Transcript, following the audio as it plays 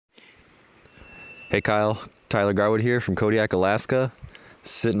Hey Kyle, Tyler Garwood here from Kodiak, Alaska,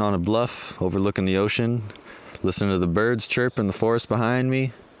 sitting on a bluff overlooking the ocean, listening to the birds chirp in the forest behind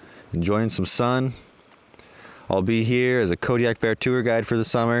me, enjoying some sun. I'll be here as a Kodiak Bear tour guide for the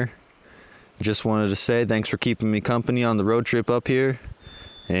summer. Just wanted to say thanks for keeping me company on the road trip up here,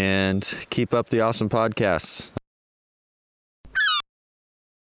 and keep up the awesome podcasts.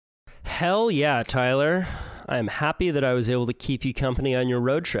 Hell yeah, Tyler. I am happy that I was able to keep you company on your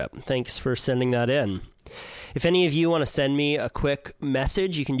road trip. Thanks for sending that in. If any of you want to send me a quick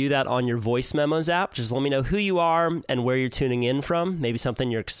message, you can do that on your voice memos app. Just let me know who you are and where you're tuning in from, maybe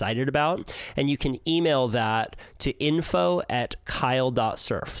something you're excited about. And you can email that to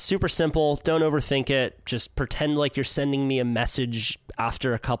info@kyle.surf. Super simple. Don't overthink it. Just pretend like you're sending me a message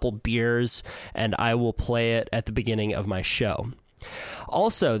after a couple beers, and I will play it at the beginning of my show.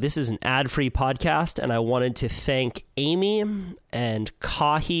 Also, this is an ad-free podcast, and I wanted to thank Amy and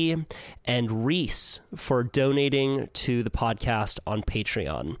Kahi and Reese for donating to the podcast on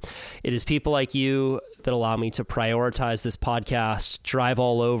Patreon. It is people like you that allow me to prioritize this podcast, drive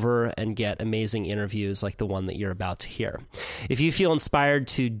all over, and get amazing interviews like the one that you're about to hear. If you feel inspired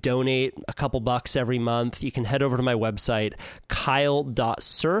to donate a couple bucks every month, you can head over to my website,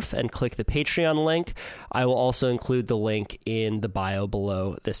 kyle.surf, and click the Patreon link. I will also include the link in the bio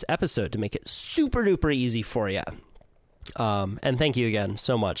below this episode to make it super duper easy for you. And thank you again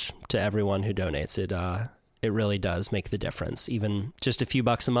so much to everyone who donates. It really does make the difference. Even just a few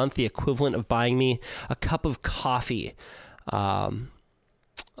bucks a month, the equivalent of buying me a cup of coffee,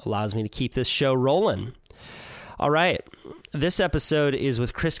 allows me to keep this show rolling. All right. This episode is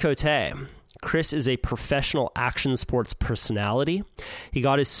with Chris Cote. Chris is a professional action sports personality. He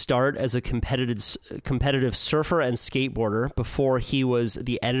got his start as a competitive surfer and skateboarder before he was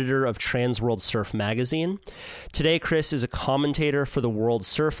the editor of Transworld Surf magazine. Today, Chris is a commentator for the World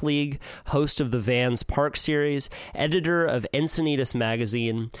Surf League, host of the Vans Park series, editor of Encinitas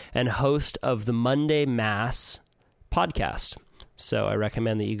magazine, and host of the Monday Mass podcast. So I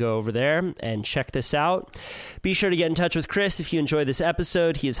recommend that you go over there and check this out. Be sure to get in touch with Chris if you enjoyed this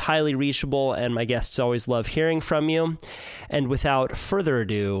episode. He is highly reachable, and my guests always love hearing from you. And without further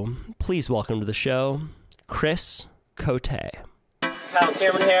ado, please welcome to the show, Chris Cote. Kyle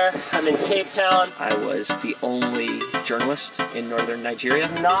Tierman here. I'm in Cape Town. I was the only journalist in northern Nigeria.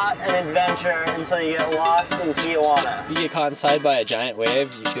 Not an adventure until you get lost in Tijuana. You get caught inside by a giant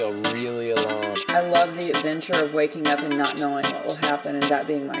wave, you feel really alone. I love the adventure of waking up and not knowing what will happen and that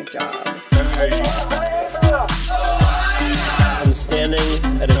being my job. I'm standing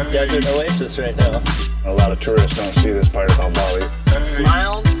at a desert oasis right now. A lot of tourists don't see this part about Bali.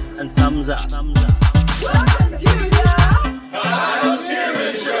 Smiles and thumbs up. Welcome to the Kyle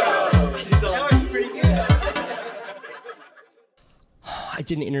Tierman Show! That was pretty good. I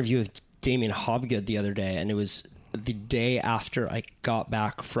did an interview with Damien Hobgood the other day, and it was the day after I got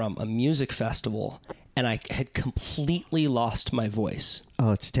back from a music festival, and I had completely lost my voice.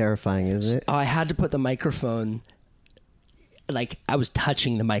 Oh, it's terrifying, isn't it? I had to put the microphone, like I was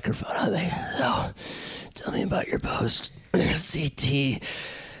touching the microphone. I was like, so, tell me about your post-CT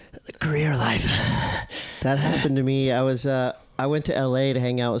career life. That happened to me. I went to LA to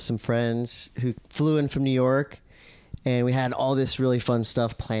hang out with some friends who flew in from New York, and we had all this really fun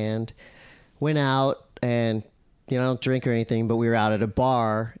stuff planned. Went out, and I don't drink or anything, but we were out at a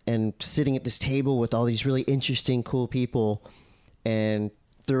bar and sitting at this table with all these really interesting, cool people. And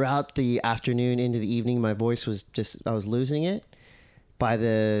throughout the afternoon into the evening, my voice was I was losing it. By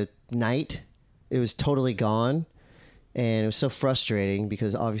the night, it was totally gone. And it was so frustrating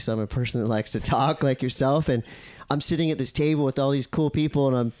because obviously I'm a person that likes to talk like yourself. And I'm sitting at this table with all these cool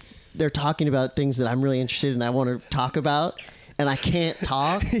people, and they're talking about things that I'm really interested in, I want to talk about, and I can't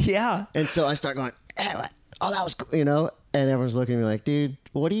talk. Yeah. And so I start going, oh, that was cool, and everyone's looking at me like, dude,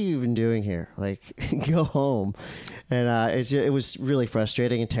 what are you even doing here? Like, go home. And it was really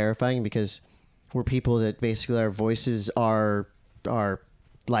frustrating and terrifying because we're people that basically our voices are our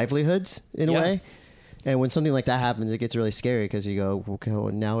livelihoods in a way. And when something like that happens, it gets really scary because you go, okay,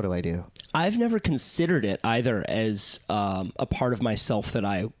 well, now what do I do? I've never considered it either as a part of myself that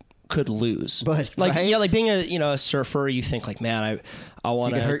I could lose. But like, right? yeah, like being a surfer, you think like, man, I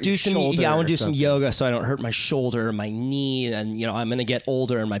want to do some, I want to do some yoga so I don't hurt my shoulder or my knee. And, I'm going to get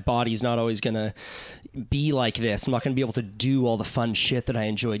older and my body's not always going to be like this. I'm not going to be able to do all the fun shit that I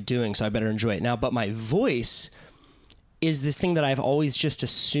enjoy doing. So I better enjoy it now. But my voice is this thing that I've always just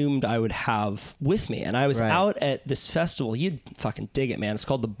assumed I would have with me. And I was out at this festival. You'd fucking dig it, man. It's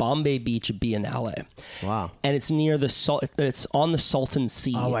called the Bombay Beach Biennale. Wow. And it's near it's on the Salton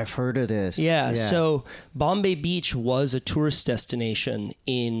Sea. Oh, I've heard of this. Yeah. So Bombay Beach was a tourist destination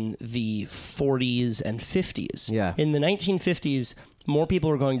in the 40s and 50s. Yeah. In the 1950s, more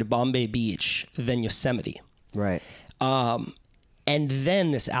people were going to Bombay Beach than Yosemite. Right. And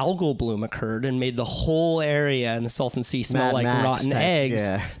then this algal bloom occurred and made the whole area in the Salton Sea smell Mad like Max rotten type, eggs.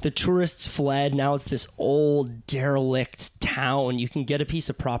 yeah. The tourists fled. Now it's this old derelict town. You can get a piece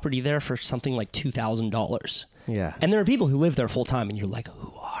of property there for something like $2,000. Yeah. And there are people who live there full time, and you're like,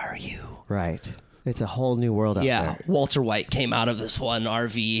 who are you? Right. It's a whole new world out Yeah. there. Walter White came out of this one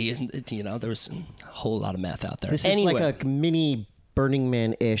RV. And, you know, there was a whole lot of meth out there. This anyway, is like a mini Burning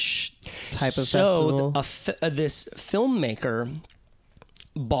Man-ish type of so festival. This filmmaker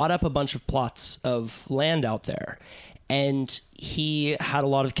bought up a bunch of plots of land out there, and he had a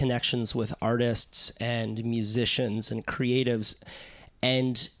lot of connections with artists and musicians and creatives,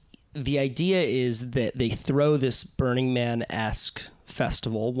 and the idea is that they throw this Burning Man-esque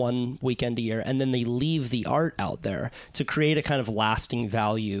festival one weekend a year, and then they leave the art out there to create a kind of lasting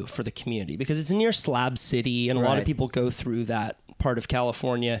value for the community, because it's near Slab City, and a lot of people go through that part of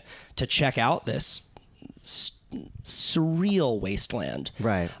California to check out this surreal wasteland.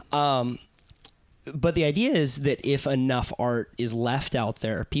 Right. But the idea is that if enough art is left out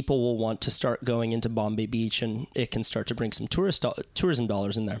there, people will want to start going into Bombay Beach, and it can start to bring some tourism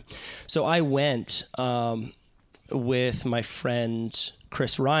dollars in there. So I went with my friend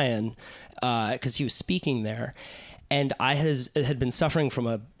Chris Ryan because he was speaking there. And I had been suffering from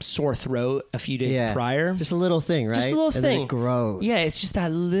a sore throat a few days prior. Just a little thing, right? Just a little and thing. Then it grows. Yeah, it's just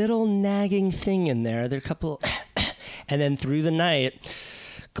that little nagging thing in there. There are a couple... and then through the night,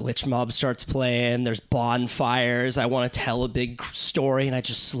 Glitch Mob starts playing. There's bonfires. I want to tell a big story, and I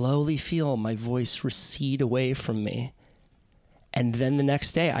just slowly feel my voice recede away from me. And then the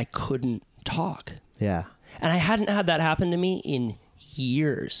next day, I couldn't talk. Yeah. And I hadn't had that happen to me in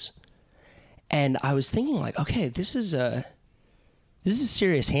years. And I was thinking, like, okay, this is a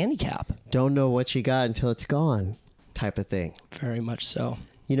serious handicap. Don't know what you got until it's gone, type of thing. Very much so.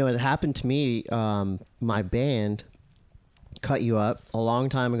 You know, it happened to me. My band, Cut You Up, a long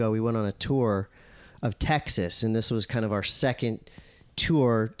time ago. We went on a tour of Texas, and this was kind of our second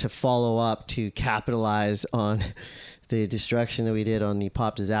tour to follow up to capitalize on the destruction that we did on the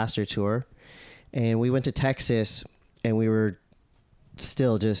Pop Disaster tour. And we went to Texas, and we were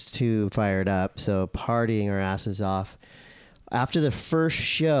still just too fired up, so partying our asses off. After the first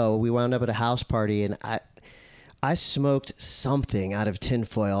show, we wound up at a house party, and I smoked something out of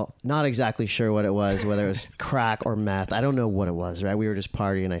tinfoil. Not exactly sure what it was, whether it was crack or meth. I don't know what it was, right? We were just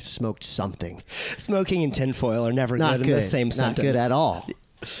partying, and I smoked something. Smoking and tinfoil are never good in the same sentence. Not good at all.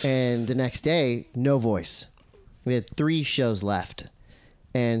 And the next day, no voice. We had 3 shows left.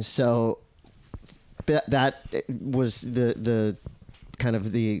 And so that was the kind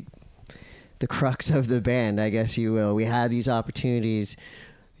of the crux of the band, I guess you will. We had these opportunities,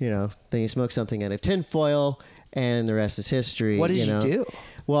 you know, then you smoke something out of tinfoil, and the rest is history. What did you do?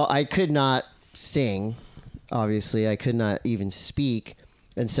 Well, I could not sing, obviously. I could not even speak.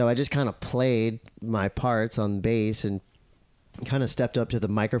 And so I just kind of played my parts on bass and kind of stepped up to the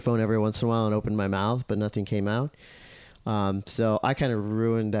microphone every once in a while and opened my mouth, but nothing came out. So I kind of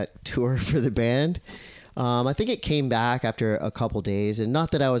ruined that tour for the band. I think it came back after a couple days, and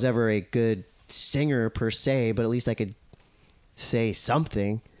not that I was ever a good singer per se, but at least I could say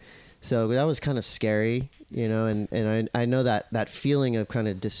something. So that was kind of scary, you know, and I know that feeling of kind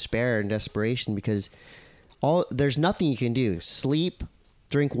of despair and desperation, because there's nothing you can do. Sleep,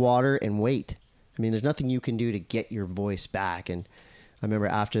 drink water, and wait. I mean, there's nothing you can do to get your voice back. And I remember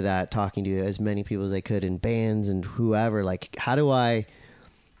after that talking to as many people as I could in bands and whoever, like, how do I,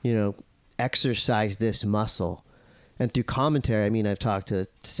 you know, exercise this muscle? And through commentary, I mean, I've talked to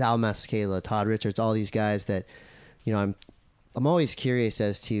Sal Mascala, Todd Richards, all these guys that, you know, I'm always curious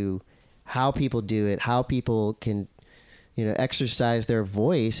as to how people do it, how people can, you know, exercise their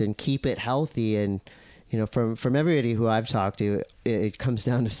voice and keep it healthy. And, you know, from everybody who I've talked to, it comes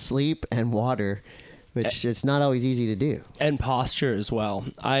down to sleep and water, which it's not always easy to do. And posture as well.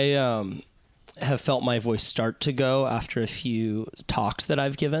 I have felt my voice start to go after a few talks that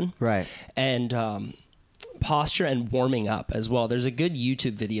I've given. Right. And posture and warming up as well. There's a good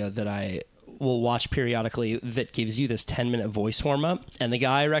YouTube video that I will watch periodically that gives you this 10-minute voice warm-up. And the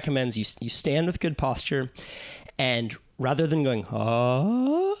guy recommends you stand with good posture, and rather than going,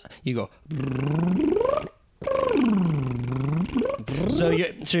 So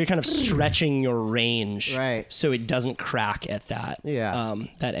you're kind of stretching your range, Right. So it doesn't crack at that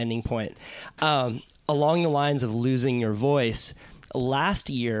that ending point. Along the lines of losing your voice, last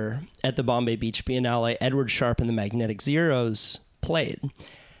year at the Bombay Beach Biennale, Edward Sharpe and the Magnetic Zeros played.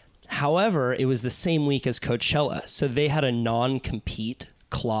 However, it was the same week as Coachella, so they had a non-compete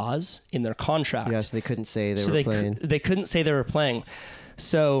clause in their contract. Yes, they couldn't say they were playing. They couldn't say they were playing.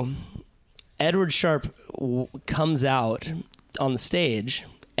 So Edward Sharpe comes out on the stage,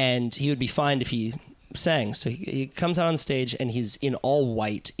 and he would be fined if he sang. So he comes out on stage, and he's in all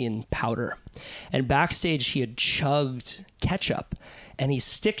white in powder. And backstage, he had chugged ketchup, and he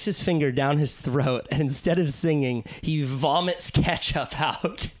sticks his finger down his throat, and instead of singing, he vomits ketchup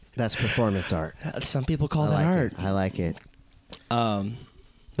out. That's performance art. Some people call that art. I like it.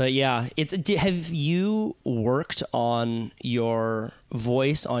 But yeah, have you worked on your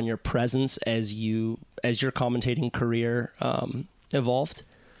voice, on your presence as your commentating career evolved?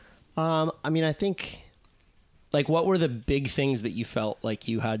 I mean, I think, like, what were the big things that you felt like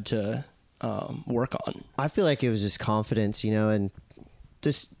you had to work on? I feel like it was just confidence, and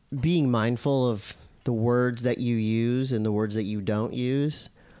just being mindful of the words that you use and the words that you don't use.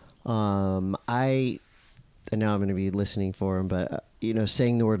 I know I'm going to be listening for him, but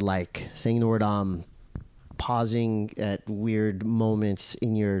saying the word saying the word pausing at weird moments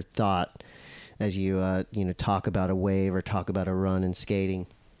in your thought as you talk about a wave or talk about a run in skating,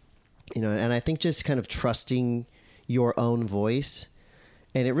 and I think just kind of trusting your own voice.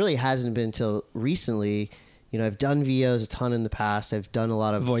 And it really hasn't been until recently. I've done VOs a ton in the past. I've done a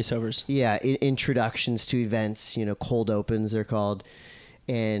lot of voiceovers. Yeah, introductions to events. Cold opens they're called,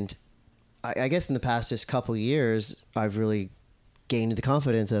 and I guess in the past just couple years, I've really gained the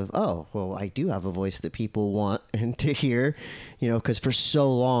confidence of, oh, well, I do have a voice that people want and to hear, because for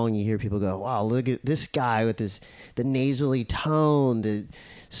so long you hear people go, wow, look at this guy with the nasally tone, the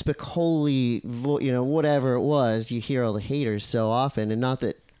spicoli, whatever it was. You hear all the haters so often, and not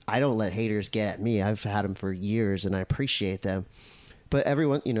that I don't let haters get at me. I've had them for years, and I appreciate them. But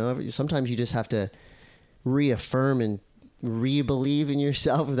everyone, sometimes you just have to reaffirm and re-believe in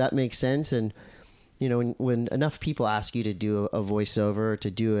yourself, if that makes sense. And when enough people ask you to do a voiceover,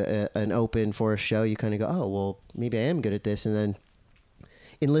 to do an open for a show, you kind of go, oh, well, maybe I am good at this. And then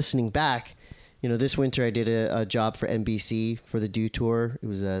in listening back, this winter I did a job for NBC for the Dew Tour. It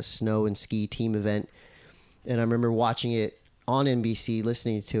was a snow and ski team event, and I remember watching it on NBC,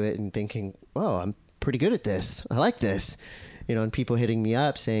 listening to it and thinking, oh, I'm pretty good at this, I like this, and people hitting me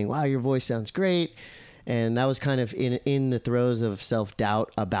up saying, wow, your voice sounds great. And that was kind of in the throes of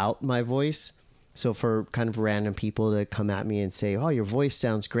self-doubt about my voice. So for kind of random people to come at me and say, oh, your voice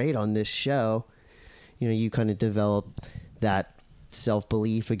sounds great on this show, you kind of develop that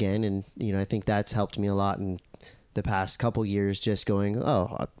self-belief again. And, I think that's helped me a lot in the past couple years, just going,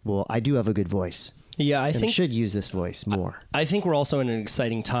 oh, well, I do have a good voice. Yeah, I think I should use this voice more. I think we're also in an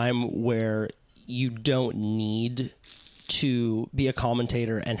exciting time where you don't need to be a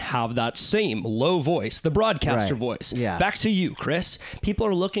commentator and have that same low voice, the broadcaster voice. Yeah. Back to you, Chris. People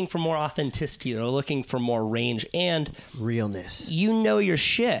are looking for more authenticity. They're looking for more range and realness. Your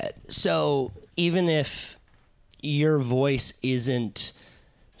shit. So even if your voice isn't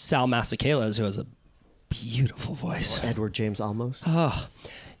Sal Masakela's, who has a beautiful voice, or Edward James Olmos,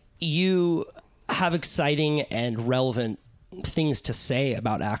 you have exciting and relevant things to say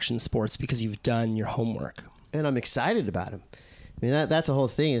about action sports because you've done your homework. And I'm excited about him. I mean, that's the whole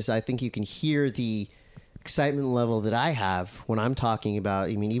thing, is I think you can hear the excitement level that I have when I'm talking about,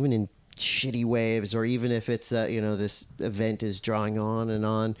 even in shitty waves, or even if it's, this event is drawing on and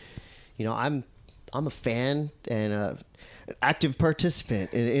on, I'm a fan and an active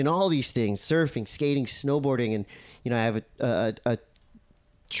participant in all these things, surfing, skating, snowboarding. And, I have a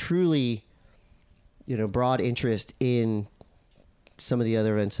truly, broad interest in some of the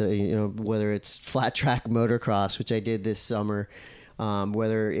other events, whether it's flat track motocross, which I did this summer,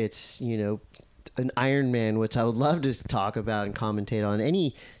 whether it's, an Ironman, which I would love to talk about and commentate on,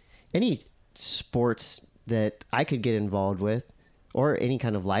 any sports that I could get involved with, or any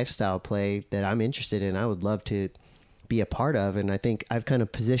kind of lifestyle play that I'm interested in, I would love to be a part of. And I think I've kind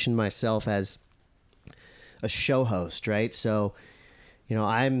of positioned myself as a show host, right? So,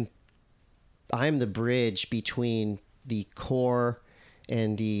 I'm the bridge between the core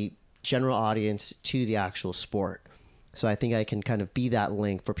and the general audience to the actual sport. So I think I can kind of be that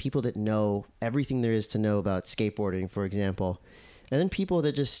link for people that know everything there is to know about skateboarding, for example, and then people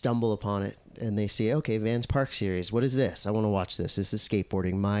that just stumble upon it and they say, okay, Vans Park Series, what is this? I want to watch this. This is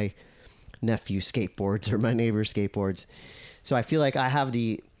skateboarding. My nephew skateboards or my neighbor skateboards. So I feel like I have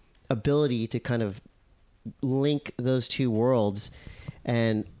the ability to kind of link those two worlds.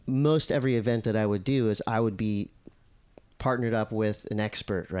 And most every event that I would do is I would be partnered up with an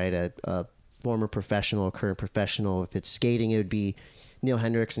expert, right? A former professional, current professional. If it's skating, it would be Neil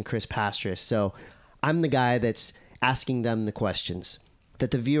Hendricks and Chris Pastris. So I'm the guy that's asking them the questions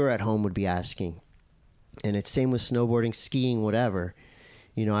that the viewer at home would be asking. And it's same with snowboarding, skiing, whatever.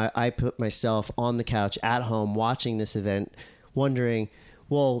 You know, I put myself on the couch at home watching this event, wondering,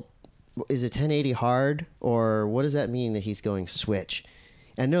 well, is it 1080 hard, or what does that mean that he's going switch?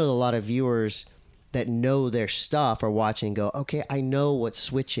 I know a lot of viewers that know their stuff are watching and go, okay, I know what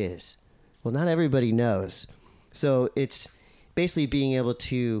switch is. Well, not everybody knows. So it's basically being able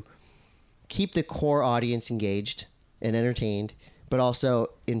to keep the core audience engaged and entertained, but also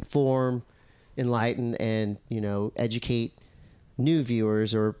inform, enlighten, and, you know, educate new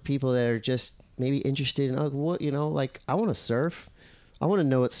viewers or people that are just maybe interested in, oh, what, you know, like, I want to surf. I want to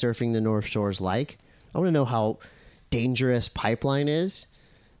know what surfing the North Shore is like. I want to know how dangerous Pipeline is,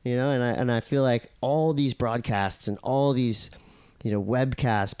 you know, and I feel like all these broadcasts and all these, you know,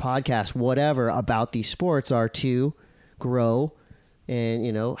 webcasts, podcasts, whatever about these sports are to grow and,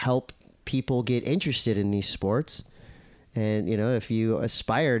 you know, help people get interested in these sports. And, you know, if you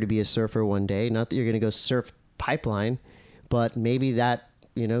aspire to be a surfer one day, not that you're going to go surf Pipeline, but maybe that,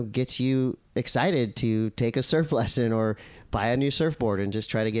 you know, gets you excited to take a surf lesson or buy a new surfboard and just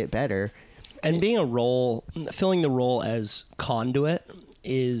try to get better. And filling the role as conduit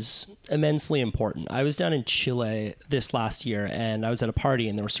is immensely important. I was down in Chile this last year, and I was at a party,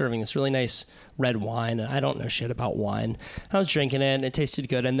 and they were serving this really nice red wine, and I don't know shit about wine. I was drinking it, and it tasted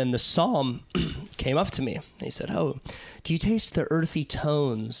good, and then the somm came up to me. He said, "Oh, do you taste the earthy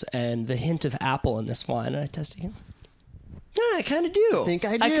tones and the hint of apple in this wine?" And I tested him. Yeah, I kind of do. I think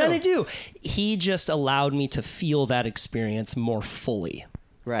I do. I kind of do. He just allowed me to feel that experience more fully.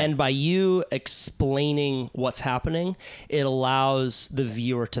 Right. And by you explaining what's happening, it allows the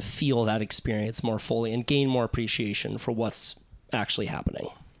viewer to feel that experience more fully and gain more appreciation for what's actually happening.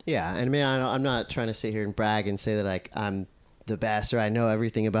 Yeah, and I mean, I'm not trying to sit here and brag and say that I'm the best or I know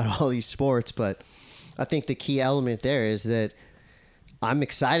everything about all these sports, but I think the key element there is that I'm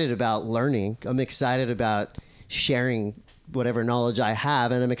excited about learning. I'm excited about sharing whatever knowledge I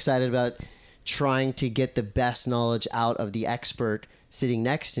have, and I'm excited about trying to get the best knowledge out of the expert sitting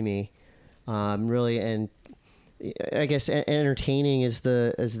next to me. Really, and I guess entertaining is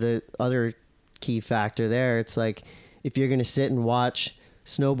the other key factor there. It's like if you're going to sit and watch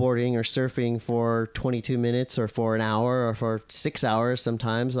snowboarding or surfing for 22 minutes or for an hour or for 6 hours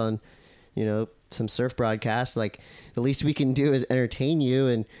sometimes on, you know, some surf broadcast, like the least we can do is entertain you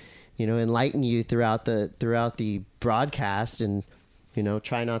and, you know, enlighten you throughout the broadcast, and, you know,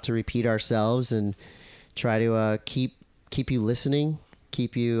 try not to repeat ourselves and try to keep you listening,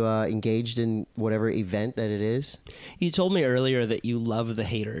 keep you engaged in whatever event that it is. You told me earlier that you love the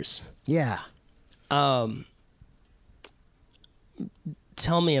haters. Yeah.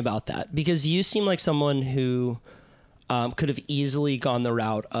 Tell me about that, because you seem like someone who could have easily gone the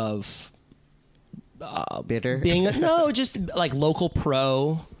route of bitter, being just like local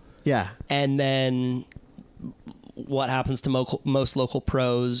pro. Yeah. And then what happens to most local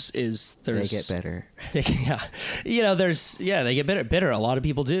pros is they get better. Yeah. You know, they get bitter. A lot of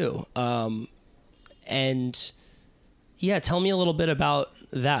people do. And yeah, tell me a little bit about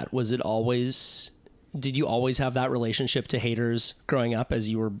that. Did you always have that relationship to haters growing up as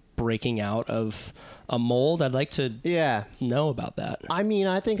you were breaking out of a mold? I'd like to know about that. I mean,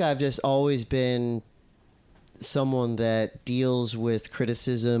 I think I've just always been someone that deals with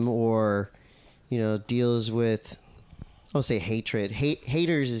criticism or, you know, deals with, I'll say hatred.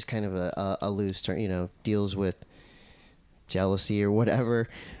 Haters is kind of a loose term, you know, deals with jealousy or whatever.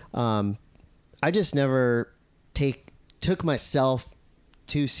 I just never took myself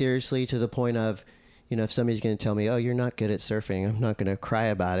too seriously to the point of, you know, if somebody's going to tell me, oh, you're not good at surfing, I'm not going to cry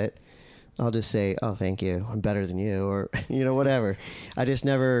about it. I'll just say, oh, thank you, I'm better than you, or, you know, whatever. I just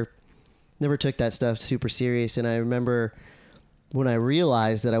never took that stuff super serious. And I remember when I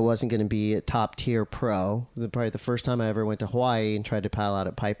realized that I wasn't going to be a top tier pro, probably the first time I ever went to Hawaii and tried to paddle out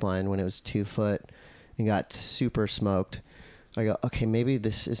at Pipeline when it was 2 foot and got super smoked. I go, okay, maybe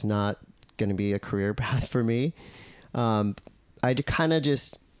this is not going to be a career path for me. I kind of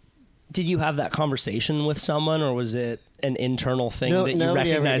just... Did you have that conversation with someone, or was it an internal thing that you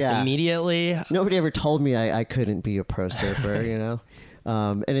recognized immediately? Nobody ever told me I couldn't be a pro surfer, you know?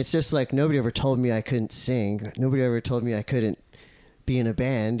 And it's just like nobody ever told me I couldn't sing. Nobody ever told me I couldn't be in a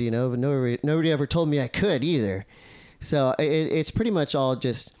band, you know? But nobody ever told me I could either. So it's pretty much all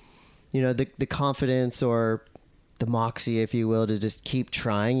just, you know, the confidence or the moxie, if you will, to just keep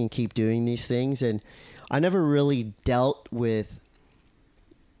trying and keep doing these things. And I never really dealt with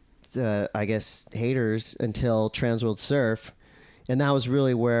I guess haters until Transworld Surf, and that was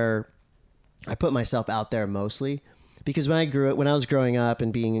really where I put myself out there mostly, because when I was growing up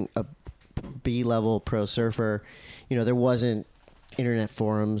and being a B-level pro surfer, there wasn't internet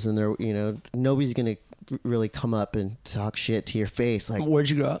forums, and there nobody's gonna really come up and talk shit to your face. Like, where'd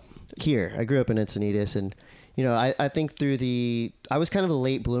you grow up? Here, I grew up in Encinitas, and I think I was kind of a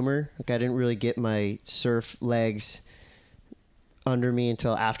late bloomer. Like, I didn't really get my surf legs under me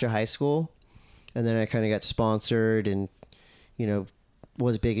until after high school, and then I kind of got sponsored, and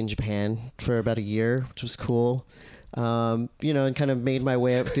was big in Japan for about a year, which was cool. And kind of made my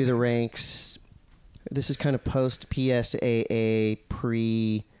way up through the ranks. This was kind of post PSAA,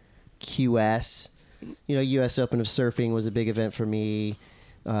 pre QS. US Open of Surfing was a big event for me.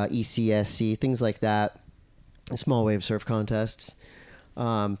 ECSC, things like that, small wave surf contests.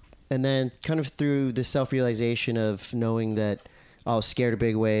 And then kind of through the self-realization of knowing that I was scared of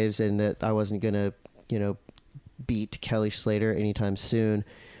big waves and that I wasn't going to, beat Kelly Slater anytime soon,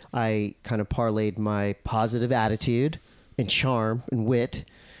 I kind of parlayed my positive attitude and charm and wit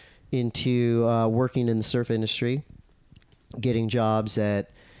into working in the surf industry, getting jobs at,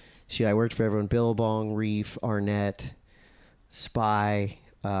 I worked for everyone, Billabong, Reef, Arnett, Spy,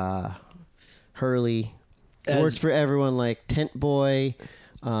 Hurley. Worked for everyone like Tent Boy,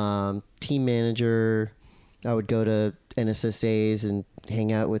 team manager. I would go to NSSAs and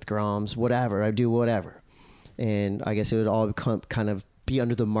hang out with Groms, whatever. I'd do whatever. And I guess it would all kind of be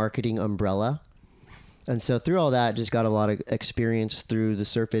under the marketing umbrella. And so through all that, just got a lot of experience through the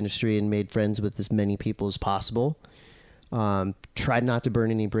surf industry and made friends with as many people as possible. Tried not to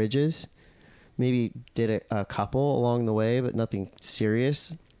burn any bridges. Maybe did a couple along the way, but nothing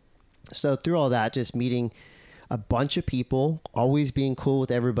serious. So through all that, just meeting a bunch of people, always being cool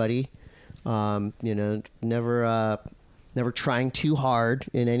with everybody. Never trying too hard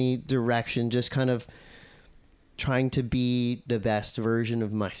in any direction, just kind of trying to be the best version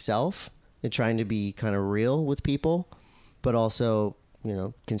of myself and trying to be kind of real with people, but also,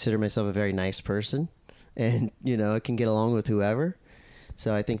 consider myself a very nice person, and, I can get along with whoever.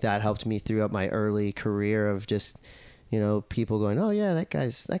 So I think that helped me throughout my early career of just, people going, oh yeah, that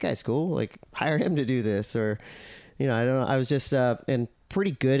guy's cool. Like, hire him to do this, or, I don't know. I was just, and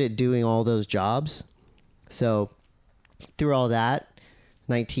pretty good at doing all those jobs. So through all that,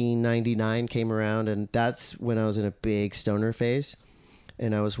 1999 came around, and that's when I was in a big stoner phase,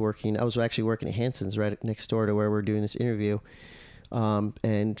 and I was actually working at Hanson's right next door to where we're doing this interview.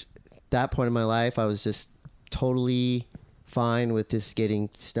 And that point in my life, I was just totally fine with just getting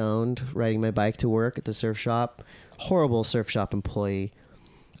stoned, riding my bike to work at the surf shop. Horrible surf shop employee.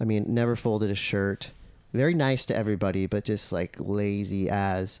 I mean, never folded a shirt. Very nice to everybody, but just like lazy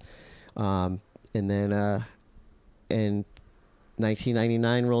as. And then, and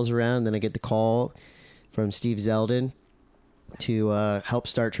 1999 rolls around, then I get the call from Steve Zeldin to help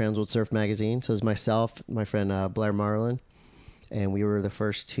start Transworld Surf Magazine. So it was myself, my friend Blair Marlin, and we were the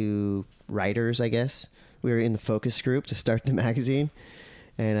first two writers, I guess. We were in the focus group to start the magazine.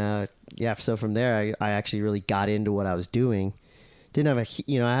 And so from there, I actually really got into what I was doing. Didn't have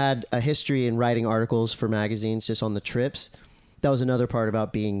I had a history in writing articles for magazines just on the trips. That was another part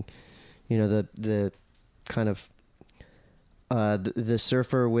about being, the kind of the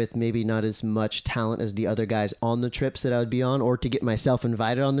surfer with maybe not as much talent as the other guys on the trips that I would be on, or to get myself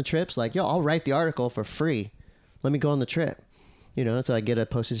invited on the trips. Like, I'll write the article for free. Let me go on the trip. So I get a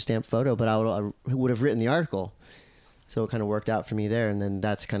postage stamp photo, but I would have written the article. So it kind of worked out for me there. And then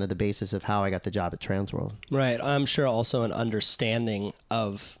that's kind of the basis of how I got the job at Transworld. Right. I'm sure also an understanding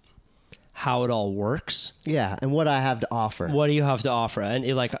of how it all works. Yeah. And what I have to offer. What do you have to offer? And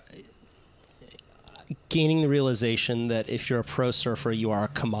gaining the realization that if you're a pro surfer, you are a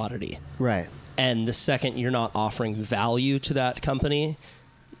commodity. Right. And the second you're not offering value to that company,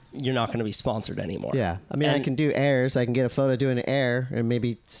 you're not going to be sponsored anymore. Yeah. I mean, I can do airs. I can get a photo doing an air and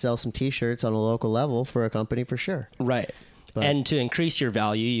maybe sell some t-shirts on a local level for a company for sure. Right. But, and to increase your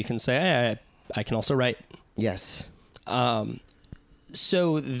value, you can say, hey, I can also write. Yes.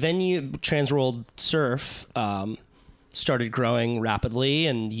 So then Transworld Surf started growing rapidly,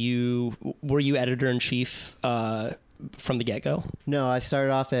 and were you editor-in-chief from the get-go? No, I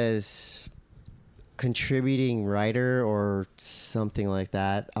started off as contributing writer or something like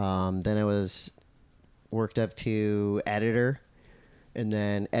that. Then I was worked up to editor, and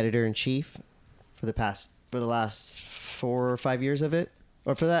then editor-in-chief for the last 4 or 5 years of it,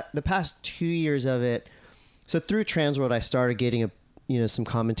 or for the past 2 years of it. So through Transworld, I started getting some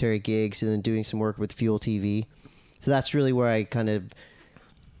commentary gigs, and then doing some work with Fuel TV. So that's really where I kind of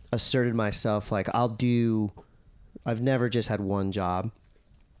asserted myself. Like I've never just had one job.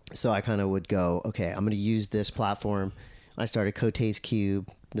 So I kind of would go, okay, I'm going to use this platform. I started Cote's Cube,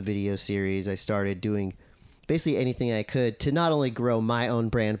 the video series. I started doing basically anything I could to not only grow my own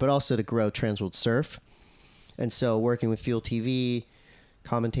brand, but also to grow Transworld Surf. And so working with Fuel TV,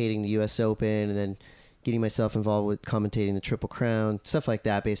 commentating the US Open, and then getting myself involved with commentating the Triple Crown, stuff like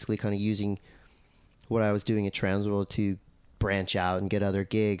that, basically kind of using what I was doing at Transworld to branch out and get other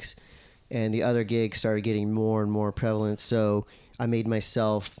gigs. And the other gigs started getting more and more prevalent. So I made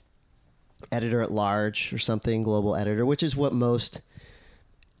myself editor at large or something, global editor, which is what most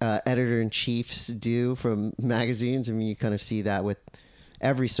editor-in-chiefs do from magazines. I mean, you kind of see that with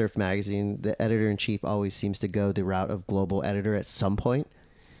every surf magazine. The editor-in-chief always seems to go the route of global editor at some point,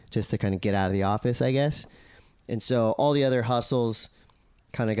 just to kind of get out of the office, I guess. And so all the other hustles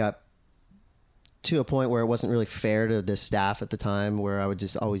kind of got to a point where it wasn't really fair to the staff at the time, where I would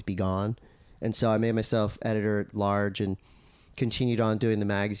just always be gone. And so I made myself editor at large and continued on doing the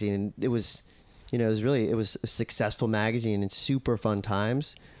magazine. And it was, it was a successful magazine and super fun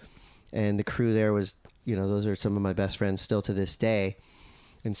times. And the crew there was, those are some of my best friends still to this day.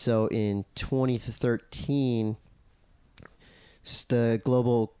 And so in 2013,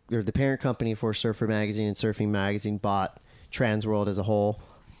 the parent company for Surfer Magazine and Surfing Magazine bought Transworld as a whole.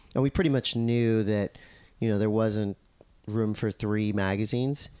 And we pretty much knew that, there wasn't room for 3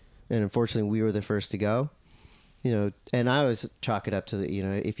 magazines. And unfortunately, we were the first to go. And I always chalk it up to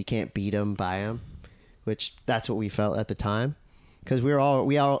if you can't beat them, buy them, which that's what we felt at the time. Because we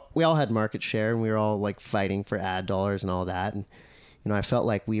all had market share, and we were all like fighting for ad dollars and all that. And, I felt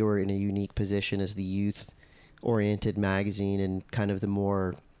like we were in a unique position as the youth-oriented magazine and kind of the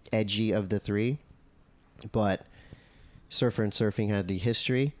more edgy of the 3. But Surfer and Surfing had the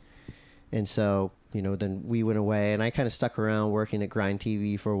history. And so, then we went away, and I kind of stuck around working at Grind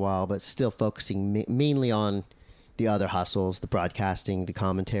TV for a while, but still focusing mainly on the other hustles, the broadcasting, the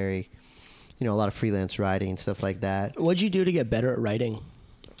commentary, a lot of freelance writing and stuff like that. What'd you do to get better at writing?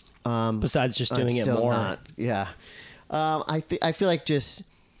 Besides just doing it more? Yeah. I feel like just...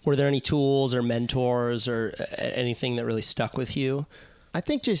 Were there any tools or mentors or anything that really stuck with you? I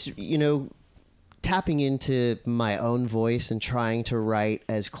think just, tapping into my own voice and trying to write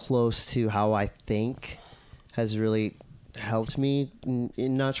as close to how I think has really helped me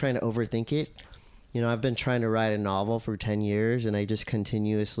in not trying to overthink it. I've been trying to write a novel for 10 years, and I just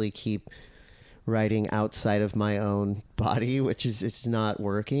continuously keep writing outside of my own body, which is, it's not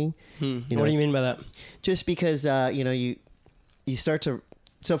working. What do you mean by that? Just because, you start to...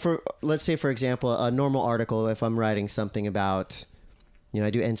 So let's say, for example, a normal article, if I'm writing something about... I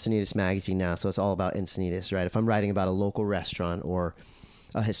do Encinitas magazine now, so it's all about Encinitas, right? If I'm writing about a local restaurant or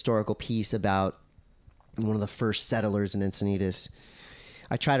a historical piece about one of the first settlers in Encinitas,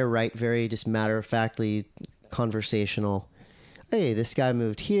 I try to write very just matter-of-factly, conversational. Hey, this guy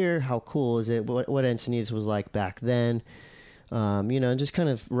moved here. How cool is it? What Encinitas was like back then? And just kind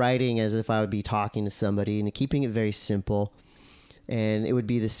of writing as if I would be talking to somebody and keeping it very simple. And it would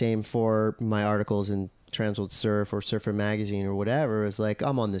be the same for my articles in Transworld Surf or Surfer Magazine or whatever. It was like,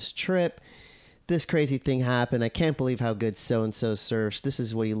 I'm on this trip. This crazy thing happened. I can't believe how good so-and-so surfs. This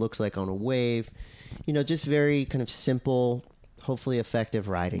is what he looks like on a wave. Just very kind of simple, hopefully effective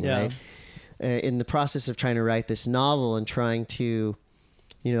writing, right? In the process of trying to write this novel and trying to,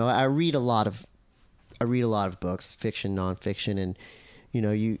 I read a lot of books, fiction, nonfiction, and,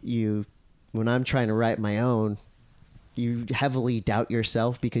 you when I'm trying to write my own, you heavily doubt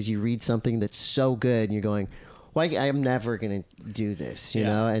yourself because you read something that's so good and you're going, well, I'm never going to do this, you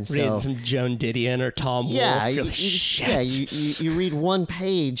know? And reading so some Joan Didion or Tom Wolfe. You read one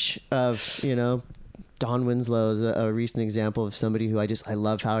page of, Don Winslow is a recent example of somebody who I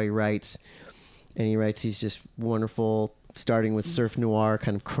love how he writes, and he writes these just wonderful, starting with surf noir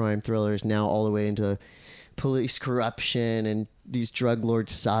kind of crime thrillers, now all the way into police corruption and these drug lord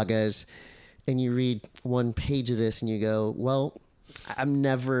sagas. And you read one page of this and you go, well, I'm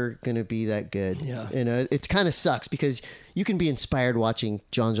never going to be that good. Yeah. It kind of sucks because you can be inspired watching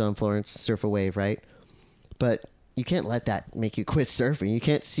John Florence surf a wave, right? But you can't let that make you quit surfing. You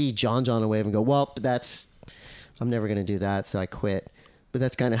can't see John a wave and go, well, I'm never going to do that, so I quit. But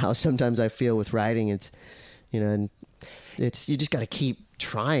that's kind of how sometimes I feel with writing. It's, and it's, you just got to keep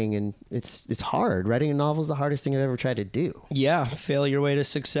trying, and it's hard. Writing a novel is the hardest thing I've ever tried to do. Yeah, fail your way to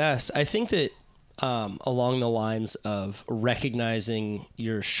success. I think that along the lines of recognizing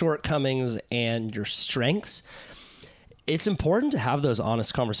your shortcomings and your strengths, it's important to have those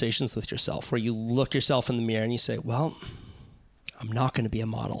honest conversations with yourself where you look yourself in the mirror and you say, well, I'm not going to be a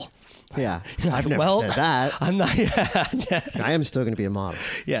model. Yeah. You're like, I've never well, said that. I'm not. I am still going to be a model.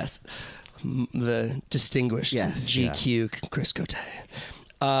 Yes. The distinguished GQ Chris Cote.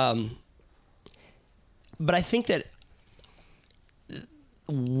 But I think that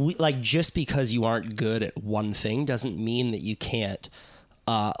just because you aren't good at one thing doesn't mean that you can't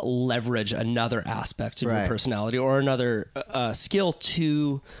leverage another aspect of your personality or another skill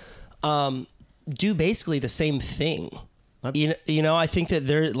to do basically the same thing. You know, I think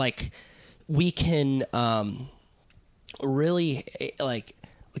that we can really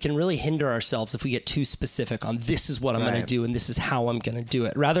hinder ourselves if we get too specific on this is what I'm going to do and this is how I'm going to do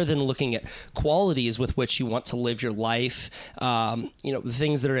it, rather than looking at qualities with which you want to live your life, the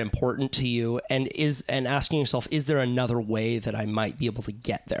things that are important to you, and asking yourself, is there another way that I might be able to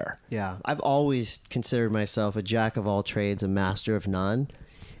get there? Yeah. I've always considered myself a jack of all trades, a master of none.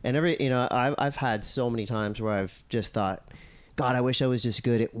 And I've had so many times where I've just thought, God, I wish I was just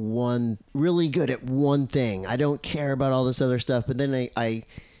really good at one thing. I don't care about all this other stuff. But then I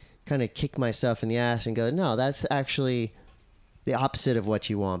kind of kick myself in the ass and go, no, that's actually the opposite of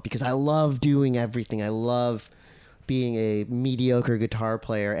what you want, because I love doing everything. I love being a mediocre guitar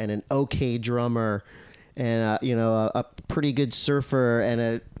player and an okay drummer and, a pretty good surfer and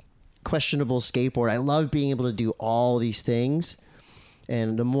a questionable skateboard. I love being able to do all these things.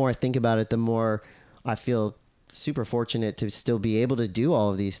 And the more I think about it, the more I feel super fortunate to still be able to do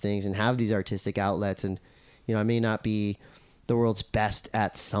all of these things and have these artistic outlets. And, I may not be the world's best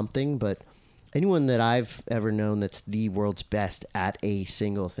at something, but anyone that I've ever known that's the world's best at a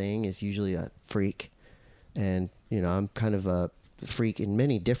single thing is usually a freak. And, I'm kind of a freak in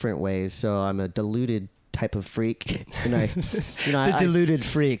many different ways. So I'm a diluted type of freak, and the diluted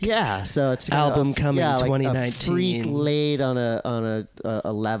freak. Yeah, so it's album coming 2019. Like a freak laid on a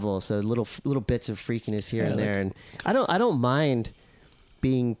level. So little bits of freakiness here and there, and I don't mind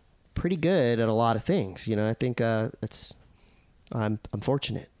being pretty good at a lot of things. I think I'm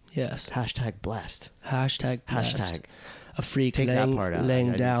fortunate. Yes. #blessed. Hashtag. A freak Take that part out.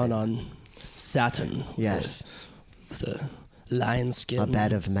 laying down on Saturn. Yes. The lion skin. A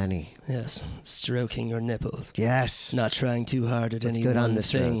bed of many. Yes. Stroking your nipples. Yes. Not trying too hard at any one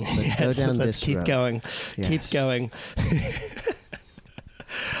thing. Let's go down this road. Keep going. Yes. Keep going.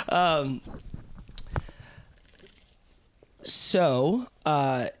 So,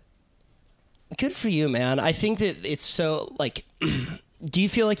 good for you, man. I think that it's so, do you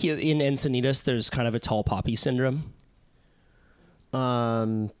feel like in Encinitas there's kind of a tall poppy syndrome?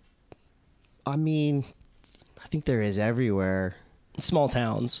 I mean, I think there is everywhere. Small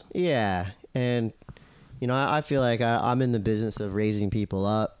towns. Yeah. And, I feel like I'm in the business of raising people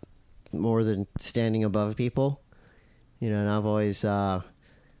up more than standing above people. And I've always done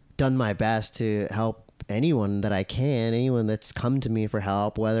my best to help anyone that I can, anyone that's come to me for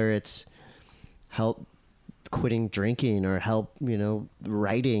help, whether it's help quitting drinking or help,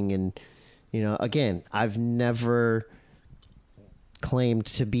 writing. And, again, I've never claimed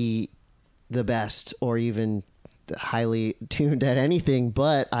to be the best or even highly tuned at anything,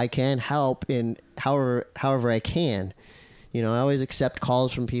 but I can help in however I can. I always accept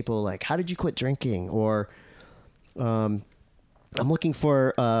calls from people like, how did you quit drinking? Or I'm looking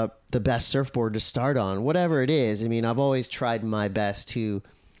for the best surfboard to start on, whatever it is. I mean, I've always tried my best to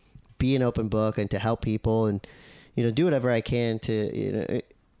be an open book and to help people and, do whatever I can to,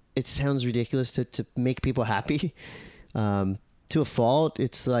 it sounds ridiculous to make people happy. To a fault,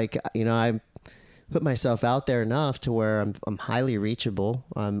 it's like, I put myself out there enough to where I'm highly reachable.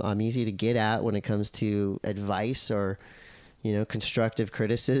 I'm easy to get at when it comes to advice or, constructive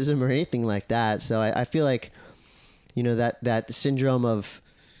criticism or anything like that. So I feel like, that syndrome of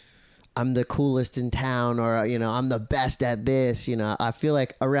I'm the coolest in town or, I'm the best at this, I feel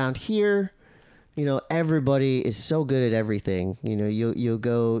like around here, everybody is so good at everything. You'll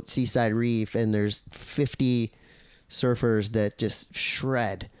go Seaside Reef and there's 50 surfers that just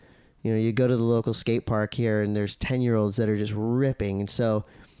shred. You go to the local skate park here and there's 10-year-olds that are just ripping. And so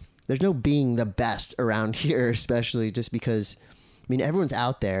there's no being the best around here, especially just because, everyone's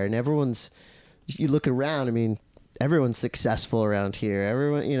out there and you look around, everyone's successful around here.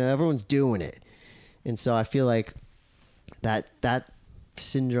 Everyone's doing it. And so I feel like that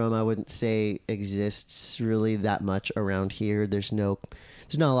syndrome, I wouldn't say exists really that much around here. There's not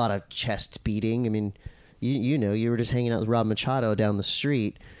a lot of chest beating. You were just hanging out with Rob Machado down the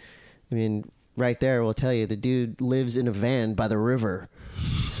street. Right there will tell you the dude lives in a van by the river.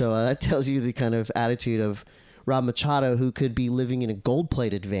 So that tells you the kind of attitude of Rob Machado, who could be living in a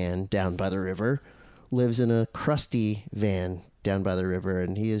gold-plated van down by the river, lives in a crusty van down by the river,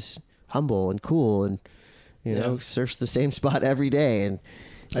 and he is humble and cool and You know, surfs the same spot every day, and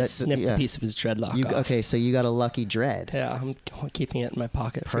I snipped a piece of his dreadlock off. Okay, so you got a lucky dread. Yeah, I'm keeping it in my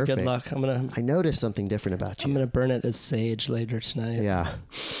pocket for Perfect. good luck. I noticed something different about you. I'm gonna burn it as sage later tonight. Yeah.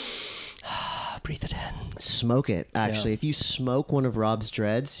 Breathe it in. Smoke it. Actually, Yeah. if you smoke one of Rob's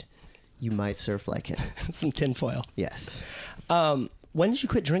dreads, you might surf like it. Some tinfoil. Yes. When did you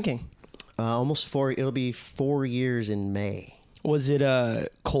quit drinking? Almost 4. It'll be 4 years in May. Was it a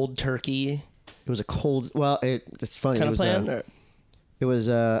cold turkey It was a cold. Well, it's funny. kind It of was plan? It was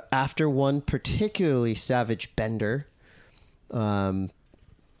after one particularly savage bender. It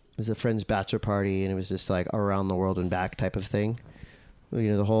was a friend's bachelor party, and it was just like around the world and back type of thing. You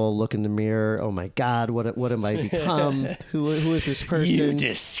know, the whole look in the mirror. Oh my God, what am I become? who is this person? You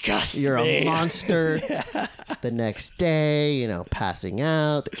disgust You're me. a monster. The next day, you know, passing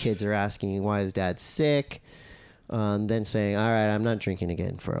out. The kids are asking why his dad's sick. Then saying, all right, I'm not drinking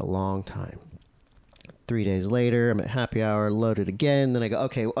again for a long time. 3 days later, I'm at happy hour, loaded again. Then I go,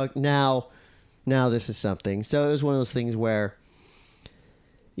 okay, now this is something. So it was one of those things where,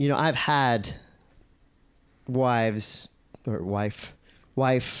 you know, I've had wife,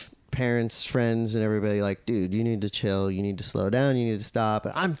 parents, friends, and everybody like, dude, you need to chill. You need to slow down. You need to stop.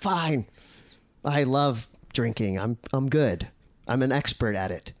 And I'm fine. I love drinking. I'm good. I'm an expert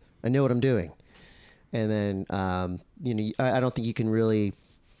at it. I know what I'm doing. And then, you know, I don't think you can really,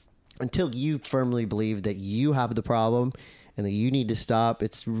 until you firmly believe that you have the problem and that you need to stop,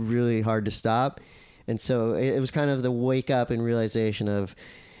 it's really hard to stop. And so it was kind of the wake up and realization of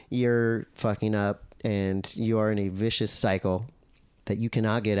you're fucking up and you are in a vicious cycle that you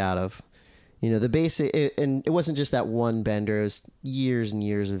cannot get out of. You know, the basic, and it wasn't just that one bender, it was years and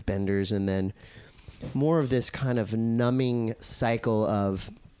years of benders, and then more of this kind of numbing cycle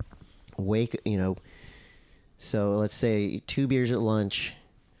of you know, so let's say 2 beers at lunch,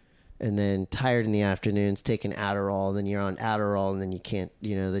 and then tired in the afternoons, taking Adderall, and then you're on Adderall, and then you can't,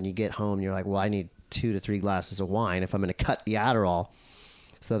 you know, then you get home, and you're like, well, I need 2 to 3 glasses of wine if I'm going to cut the Adderall.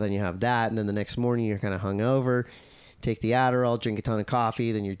 So then you have that, and then the next morning you're kind of hungover, take the Adderall, drink a ton of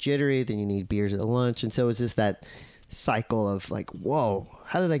coffee, then you're jittery, then you need beers at lunch. And so it's just that cycle of like, whoa,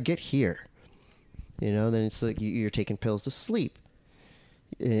 how did I get here? You know, then it's like you're taking pills to sleep.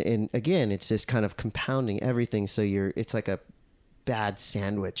 And again, it's just kind of compounding everything. So it's like a bad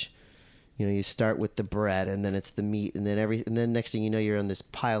sandwich. You know, you start with the bread, and then it's the meat, and then next thing you know, you're on this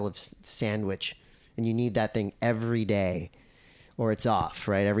pile of sandwich, and you need that thing every day, or it's off,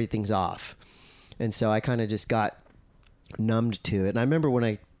 right? Everything's off. And so I kind of just got numbed to it. And I remember when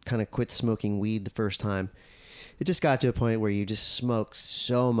I kind of quit smoking weed the first time, it just got to a point where you just smoke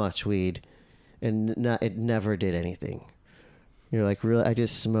so much weed, and it never did anything. You're like, really? I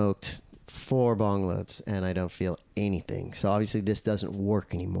just smoked 4 bong loads, and I don't feel anything. So obviously this doesn't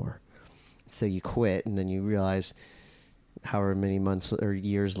work anymore. So you quit, and then you realize however many months or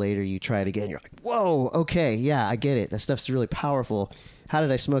years later you try it again. You're like, whoa, okay, yeah, I get it. That stuff's really powerful. How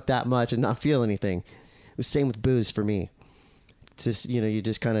did I smoke that much and not feel anything? It was same with booze for me. It's just, you know, you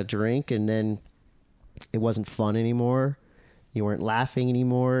just kind of drink, and then it wasn't fun anymore. You weren't laughing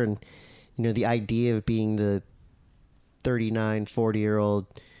anymore. And, you know, the idea of being the 39, 40-year-old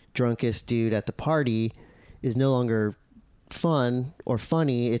drunkest dude at the party is no longer fun or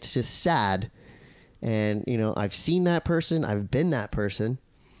funny. It's just sad. And, you know, I've seen that person. I've been that person.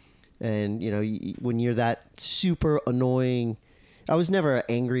 And, you know, when you're that super annoying, I was never an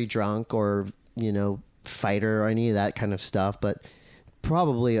angry drunk or, you know, fighter or any of that kind of stuff, but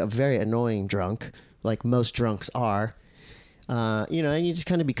probably a very annoying drunk, like most drunks are. You know, and you just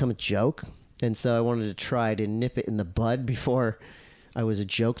kind of become a joke. And so I wanted to try to nip it in the bud before I was a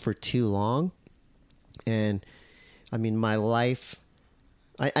joke for too long. And I mean, my life,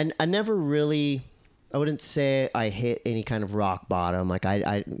 I never really, I wouldn't say I hit any kind of rock bottom. Like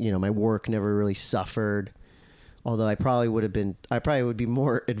I you know, my work never really suffered. Although I probably would be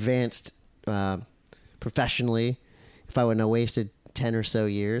more advanced professionally if I wouldn't have wasted 10 or so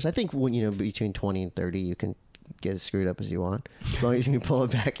years. I think when, you know, between 20 and 30, you can get as screwed up as you want, as long as you can pull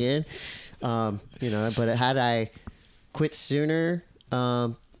it back in. You know, but had I quit sooner,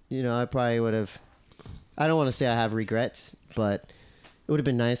 you know, I probably would have, I don't want to say I have regrets, but it would have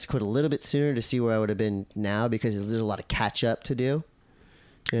been nice to quit a little bit sooner to see where I would have been now, because there's a lot of catch up to do.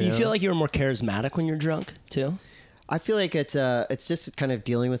 You feel like you were more charismatic when you're drunk too? I feel like it's just kind of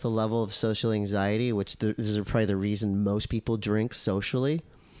dealing with a level of social anxiety, which this is probably the reason most people drink socially.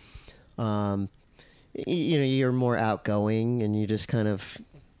 You know, you're more outgoing, and you just kind of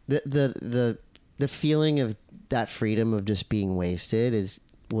the feeling of that freedom of just being wasted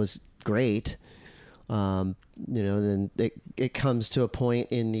was great. You know, then it comes to a point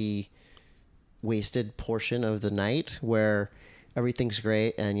in the wasted portion of the night where everything's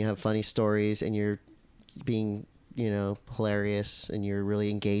great and you have funny stories and you're being, hilarious and you're really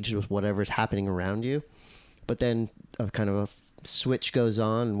engaged with whatever's happening around you. But then a kind of a switch goes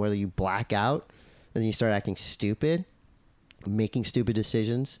on, and whether you black out and you start acting stupid, making stupid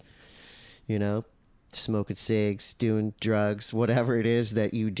decisions, smoking cigs, doing drugs, whatever it is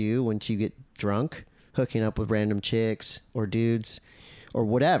that you do once you get drunk, hooking up with random chicks or dudes or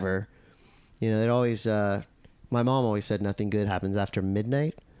whatever. It always, my mom always said nothing good happens after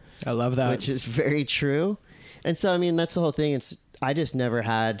midnight. I love that. Which is very true. And so, that's the whole thing. I just never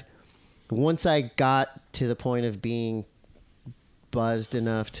had, once I got to the point of being buzzed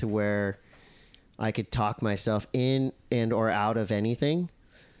enough to where I could talk myself in and or out of anything,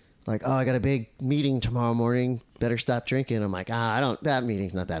 like, oh, I got a big meeting tomorrow morning, better stop drinking. I'm like, that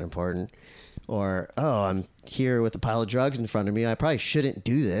meeting's not that important. Or, oh, I'm here with a pile of drugs in front of me. I probably shouldn't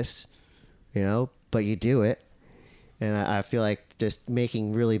do this, but you do it. And I feel like just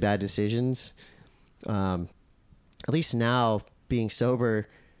making really bad decisions, at least now being sober,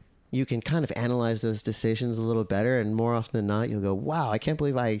 you can kind of analyze those decisions a little better. And more often than not, you'll go, wow, I can't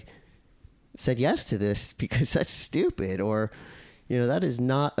believe I said yes to this because that's stupid. Or, that is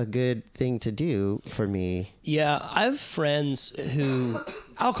not a good thing to do for me. Yeah, I have friends who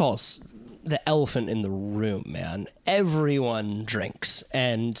alcohol's the elephant in the room, man. Everyone drinks.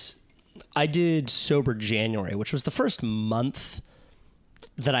 And I did Sober January, which was the first month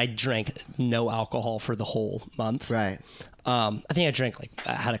that I drank no alcohol for the whole month. Right. I think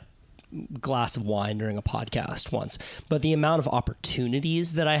I had a glass of wine during a podcast once, but the amount of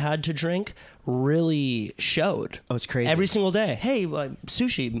opportunities that I had to drink really showed. Oh, it's crazy. Every single day. Hey,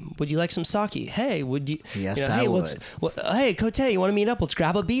 sushi, would you like some sake? Hey, would you? Yes, hey, I would. Hey, Cote, you want to meet up? Let's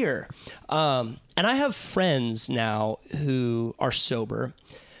grab a beer. And I have friends now who are sober.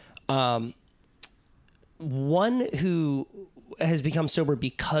 One who has become sober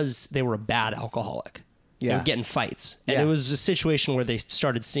because they were a bad alcoholic. Yeah. They would get in fights. And it was a situation where they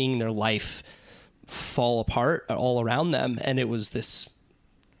started seeing their life fall apart all around them. And it was this,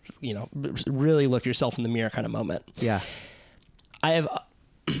 really look yourself in the mirror kind of moment. Yeah. I have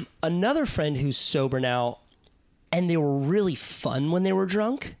another friend who's sober now, and they were really fun when they were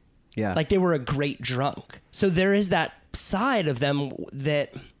drunk. Yeah. Like they were a great drunk. So there is that side of them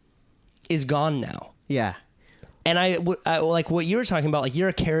that is gone now. Yeah. And I like what you were talking about, like you're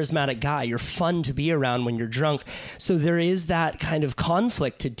a charismatic guy. You're fun to be around when you're drunk. So there is that kind of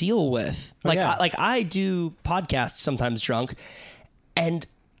conflict to deal with. Oh, Like, yeah. I do podcasts sometimes drunk, and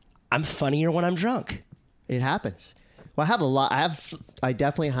I'm funnier when I'm drunk. It happens. Well, I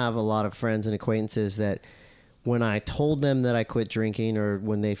definitely have a lot of friends and acquaintances that when I told them that I quit drinking or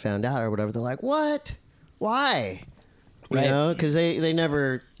when they found out or whatever, they're like, what? Why? Right. Because they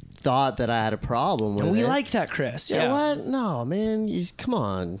never thought that I had a problem with And we it. like that, Chris. Yeah, what? No, man. Come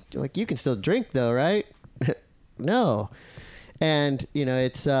on. Like, you can still drink, though, right? No. And,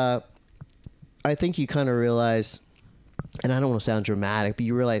 it's... I think you kind of realize... And I don't want to sound dramatic, but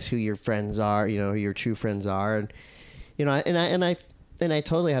you realize who your friends are, who your true friends are. And, I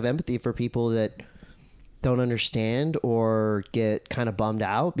totally have empathy for people that don't understand or get kind of bummed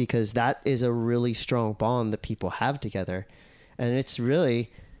out, because that is a really strong bond that people have together. And it's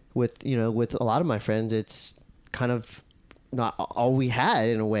really... with a lot of my friends, it's kind of not all we had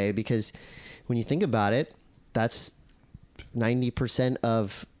in a way, because when you think about it, that's 90%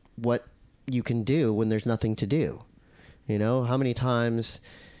 of what you can do when there's nothing to do. How many times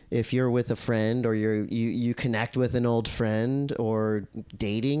if you're with a friend or you connect with an old friend or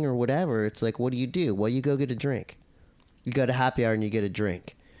dating or whatever, it's like, what do? Well, you go get a drink. You go to happy hour and you get a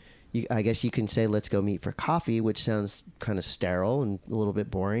drink. I guess you can say, let's go meet for coffee, which sounds kind of sterile and a little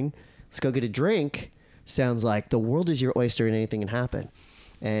bit boring. Let's go get a drink sounds like the world is your oyster and anything can happen.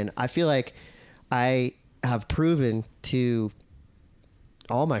 And I feel like I have proven to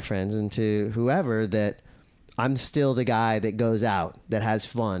all my friends and to whoever that I'm still the guy that goes out, that has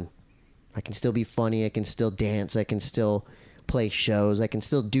fun. I can still be funny. I can still dance. I can still play shows. I can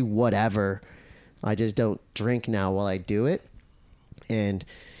still do whatever. I just don't drink now while I do it. And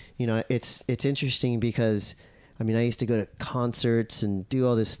it's interesting because, I used to go to concerts and do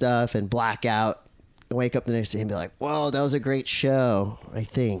all this stuff and black out and wake up the next day and be like, whoa, that was a great show. I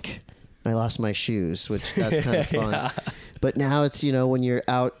think I lost my shoes, which that's kind of fun. Yeah. But now it's, when you're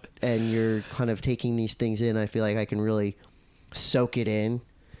out and you're kind of taking these things in, I feel like I can really soak it in.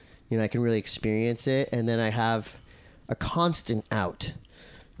 I can really experience it. And then I have a constant out.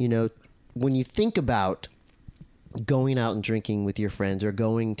 When you think about going out and drinking with your friends or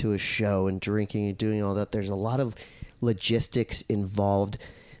going to a show and drinking and doing all that, there's a lot of logistics involved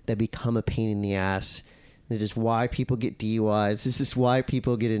that become a pain in the ass. This is why people get DUIs. This is why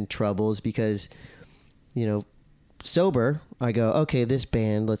people get in troubles because, sober, I go, okay, this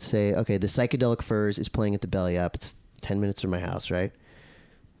band, let's say, okay, the Psychedelic Furs is playing at the Belly Up. It's 10 minutes from my house, right?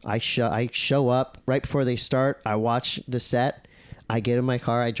 I show up right before they start. I watch the set. I get in my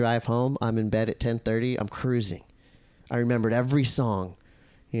car. I drive home. I'm in bed at 10:30. I'm cruising. I remembered every song.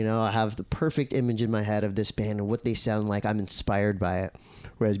 I have the perfect image in my head of this band and what they sound like. I'm inspired by it.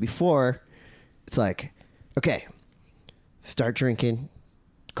 Whereas before, it's like, okay, start drinking,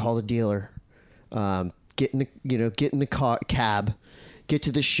 call the dealer, get in the cab, get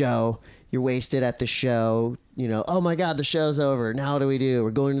to the show. You're wasted at the show. Oh my God, the show's over. Now what do we do?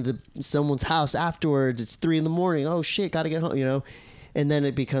 We're going to someone's house afterwards. It's 3 a.m. Oh shit, got to get home. And then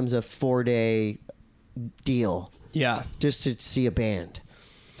it becomes a 4-day deal. Yeah, just to see a band.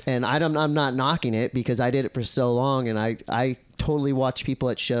 And I'm not knocking it because I did it for so long, and I totally watch people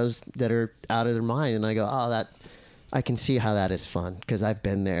at shows that are out of their mind, and I go, I can see how that is fun because I've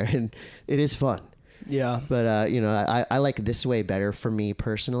been there, and it is fun. Yeah. But I like this way better for me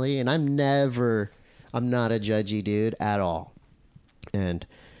personally, and I'm not a judgy dude at all. And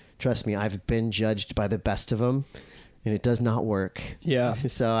trust me, I've been judged by the best of them, and it does not work. Yeah.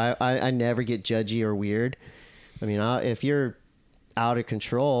 So I never get judgy or weird. I mean, if you're out of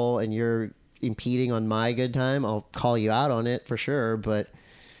control and you're impeding on my good time, I'll call you out on it for sure. But,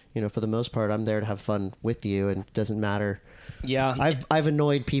 for the most part, I'm there to have fun with you, and it doesn't matter. Yeah. I've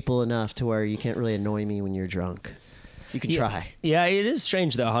annoyed people enough to where you can't really annoy me when you're drunk. You can try. Yeah, it is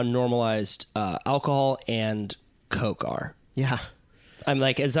strange, though, how normalized alcohol and Coke are. Yeah. I'm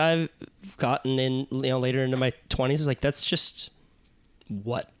like, as I've gotten in, later into my 20s, it's like, that's just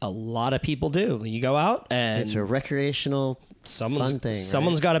what a lot of people do. You go out and it's a recreational fun thing.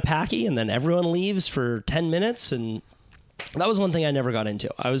 Someone's got a packy, and then everyone leaves for 10 minutes. And that was one thing I never got into.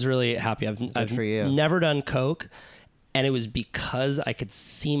 I was really happy. I've for you. Never done Coke, and it was because I could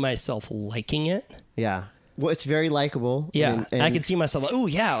see myself liking it. Yeah. Well, it's very likable. Yeah. And I could see myself, this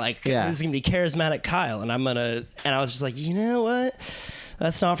is going to be charismatic Kyle. And and I was just like, you know what?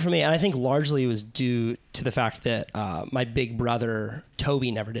 That's not for me. And I think largely it was due to the fact that my big brother,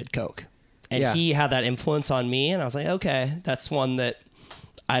 Toby, never did Coke. And he had that influence on me. And I was like, okay, that's one that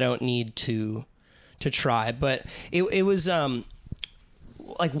I don't need to try. But it was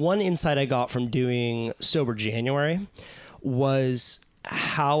like one insight I got from doing Sober January was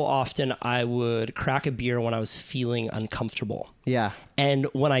how often I would crack a beer when I was feeling uncomfortable. Yeah. And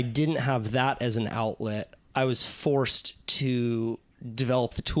when I didn't have that as an outlet, I was forced to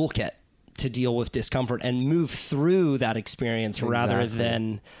develop the toolkit to deal with discomfort and move through that experience rather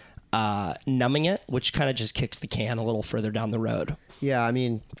than numbing it, which kind of just kicks the can a little further down the road. Yeah, I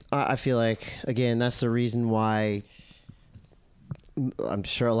mean, I feel like, again, that's the reason why I'm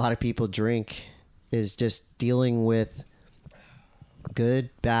sure a lot of people drink is just dealing with good,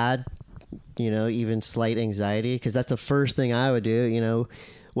 bad, even slight anxiety, because that's the first thing I would do,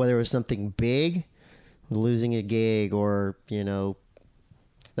 whether it was something big, losing a gig, or,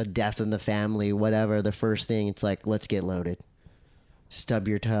 the death in the family, whatever, the first thing, it's like, let's get loaded. Stub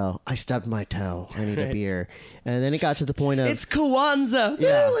your toe. I stubbed my toe. I need a beer. And then it got to the point of... It's Kwanzaa.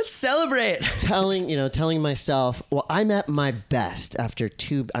 Yeah. Woo, let's celebrate. Telling myself, well, I'm at my best after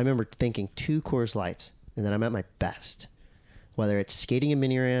I remember thinking 2 Coors Lights, and then I'm at my best. Whether it's skating a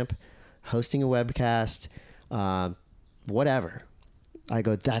mini ramp, hosting a webcast, whatever. I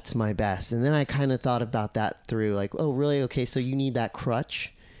go, that's my best. And then I kind of thought about that through like, oh, really? Okay, so you need that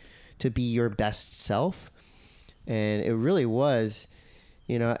crutch to be your best self. And it really was,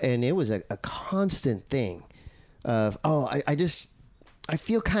 and it was a constant thing of, I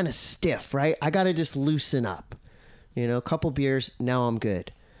feel kind of stiff, right? I got to just loosen up, a couple beers, now I'm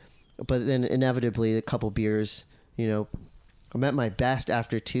good. But then inevitably a couple beers, I'm at my best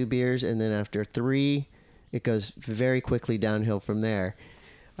after 2 beers, and then after 3, it goes very quickly downhill from there.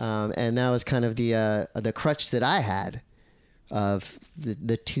 And that was kind of the crutch that I had of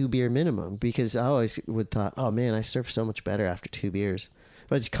the 2 beer minimum, because I always would thought, oh man, I surf so much better after 2 beers.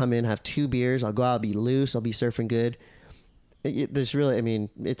 If I just come in, have 2 beers, I'll go out, be loose, I'll be surfing good. There's really,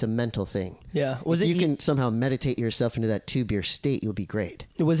 it's a mental thing. Yeah. If you can somehow meditate yourself into that 2 beer state, you'll be great.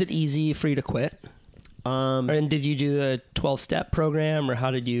 Was it easy for you to quit? And did you do the 12-step program, or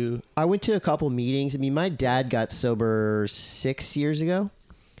how did you? I went to a couple meetings. I mean, my dad got sober 6 years ago,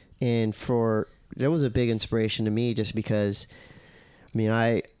 and that was a big inspiration to me, just because,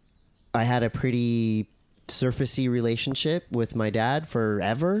 I had a pretty surfacey relationship with my dad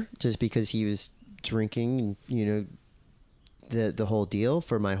forever, just because he was drinking, the whole deal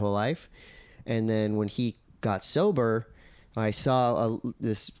for my whole life. And then when he got sober, I saw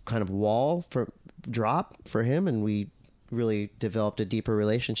this kind of wall drop for him, and we really developed a deeper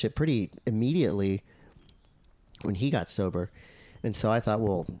relationship pretty immediately when he got sober. And so I thought,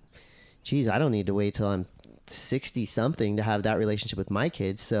 well, geez, I don't need to wait till I'm 60 something to have that relationship with my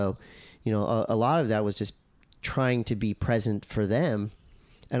kids. So, you know, a lot of that was just trying to be present for them,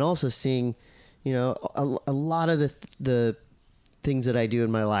 and also seeing, you know, a lot of the things that I do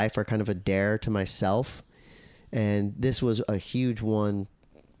in my life are kind of a dare to myself. And this was a huge one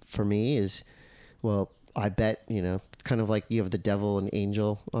for me is, well, I bet, you know, it's kind of like you have the devil and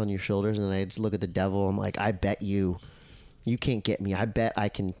angel on your shoulders, and I just look at the devil. I'm like, I bet you can't get me. I bet I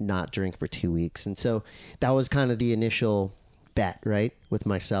can not drink for 2 weeks. And so that was kind of the initial bet, right, with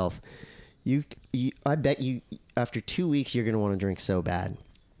myself. I bet you after 2 weeks you're going to want to drink so bad.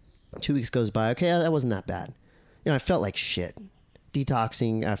 2 weeks goes by. Okay, that wasn't that bad. You know, I felt like shit.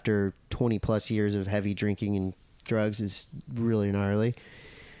 Detoxing after 20 plus years of heavy drinking and drugs is really gnarly.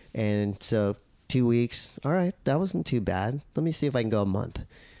 And so 2 weeks, all right, that wasn't too bad. Let me see if I can go a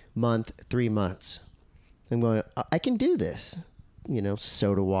month, 3 months. I'm going, I can do this. You know,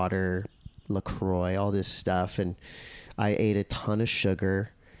 soda water, LaCroix, all this stuff. And I ate a ton of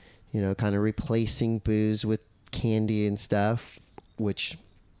sugar, you know, kind of replacing booze with candy and stuff, which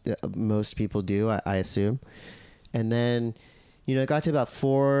most people do, I assume. And then, you know, it got to about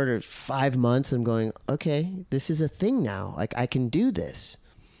 4 to 5 months. I'm going, okay, this is a thing now. Like, I can do this.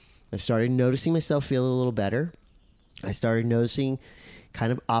 I started noticing myself feel a little better. I started noticing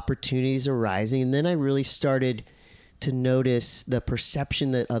kind of opportunities arising. And then I really started to notice the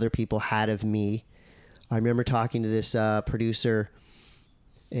perception that other people had of me. I remember talking to this producer,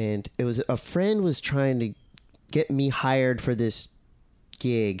 and it was a friend was trying to get me hired for this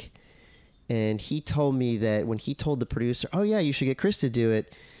gig. And he told me that when he told the producer, oh yeah, you should get Chris to do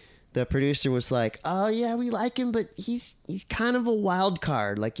it, the producer was like, oh yeah, we like him, but he's kind of a wild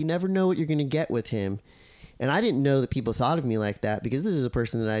card. Like, you never know what you're going to get with him. And I didn't know that people thought of me like that, because this is a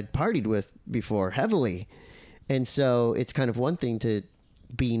person that I'd partied with before heavily. And so it's kind of one thing to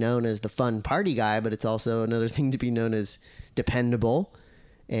be known as the fun party guy, but it's also another thing to be known as dependable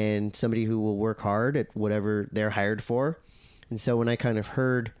and somebody who will work hard at whatever they're hired for. And so when I kind of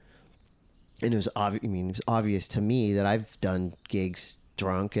heard, and it was obvious to me that I've done gigs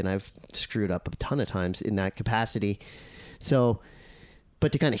drunk and I've screwed up a ton of times in that capacity. So,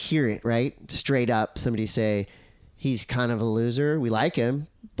 but to kind of hear it, right, straight up, somebody say, he's kind of a loser. We like him,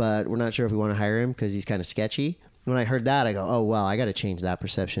 but we're not sure if we want to hire him because he's kind of sketchy. When I heard that, I go, oh, well, I got to change that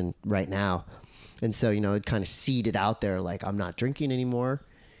perception right now. And so, you know, it kind of seeded out there, like, I'm not drinking anymore,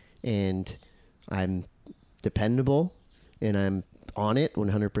 and I'm dependable, and I'm on it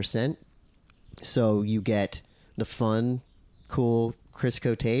 100%. So you get the fun, cool Chris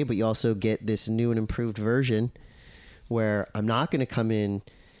Cote, but you also get this new and improved version where I'm not going to come in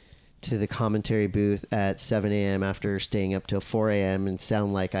to the commentary booth at 7 a.m. after staying up till 4 a.m. and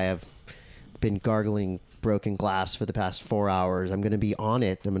sound like I have been gargling broken glass for the past 4 hours. I'm going to be on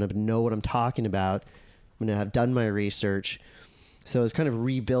it. I'm going to know what I'm talking about. I'm going to have done my research. So it's kind of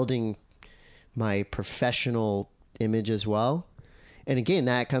rebuilding my professional image as well. And again,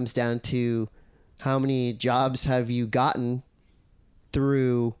 that comes down to how many jobs have you gotten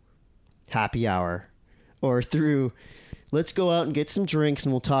through happy hour or through, let's go out and get some drinks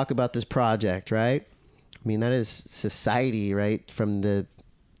and we'll talk about this project, right? I mean, that is society, right? From the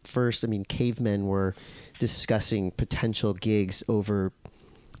first, cavemen were discussing potential gigs over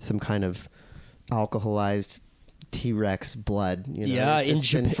some kind of alcoholized T-Rex blood. You know? Yeah,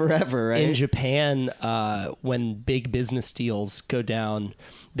 it's been forever, right? In Japan, when big business deals go down,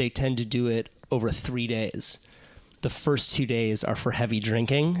 they tend to do it over 3 days. The first 2 days are for heavy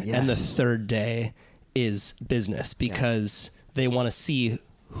drinking, yes. and the third day is business, because they want to see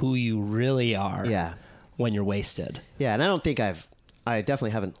who you really are when you're wasted. Yeah, and I don't think I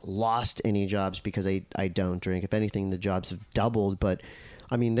definitely haven't lost any jobs because I don't drink. If anything, the jobs have doubled. But,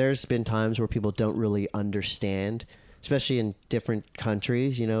 there's been times where people don't really understand, especially in different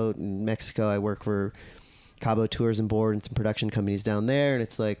countries. You know, in Mexico, I work for Cabo Tours and Board and some production companies down there, and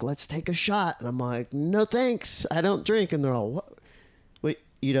it's like, let's take a shot. And I'm like, no thanks, I don't drink. And they're all, what? Wait,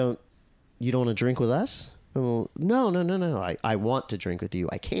 you don't want to drink with us? Well, no. I want to drink with you.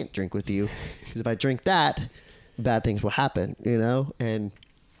 I can't drink with you, because if I drink that, bad things will happen, you know? And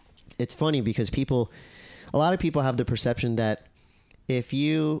it's funny because a lot of people have the perception that if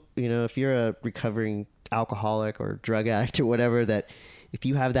you're a recovering alcoholic or drug addict or whatever, that if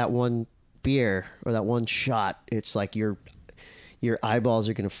you have that one beer or that one shot, it's like your eyeballs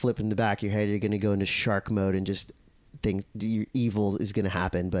are going to flip in the back of your head. You're going to go into shark mode and just think your evil is going to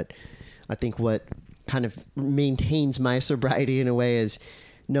happen. But I think what kind of maintains my sobriety in a way is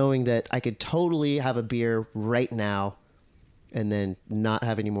knowing that I could totally have a beer right now and then not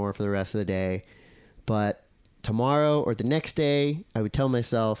have any more for the rest of the day. But tomorrow or the next day, I would tell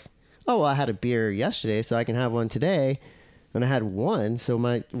myself, oh, well, I had a beer yesterday, so I can have one today. And I had one, so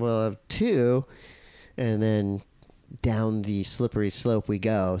I'll have two. And then down the slippery slope we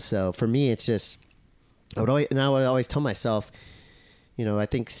go. So for me, it's just, I would always tell myself, you know, I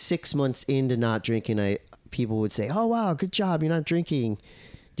think 6 months into not drinking, people would say, oh, wow, good job, you're not drinking.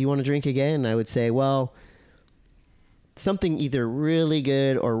 Do you want to drink again? And I would say, well, something either really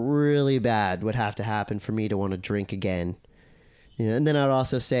good or really bad would have to happen for me to want to drink again. You know, and then I'd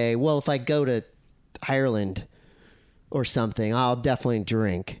also say, well, if I go to Ireland or something, I'll definitely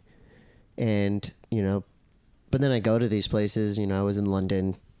drink. And, you know, but then I go to these places, you know, I was in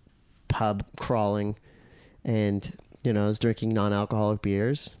London, pub crawling, and, you know, I was drinking non-alcoholic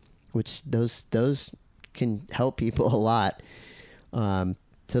beers, which those can help people a lot.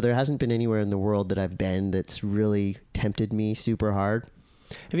 So there hasn't been anywhere in the world that I've been that's really tempted me super hard.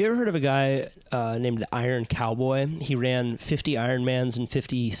 Have you ever heard of a guy named the Iron Cowboy? He ran 50 Ironmans in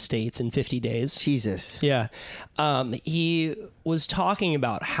 50 states in 50 days. Jesus. Yeah. He was talking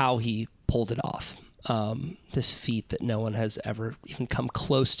about how he pulled it off. This feat that no one has ever even come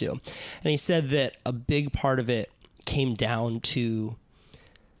close to. And he said that a big part of it came down to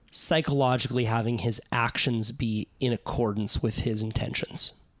psychologically having his actions be in accordance with his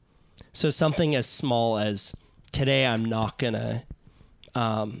intentions. So something as small as, today I'm not gonna,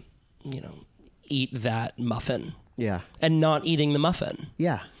 eat that muffin. Yeah. And not eating the muffin.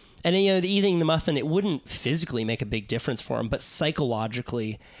 Yeah. And, you know, eating the muffin, it wouldn't physically make a big difference for him, but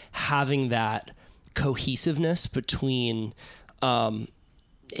psychologically having that cohesiveness between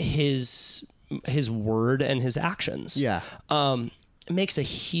his word and his actions. Yeah. It makes a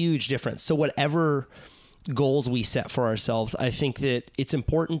huge difference. So whatever goals we set for ourselves, I think that it's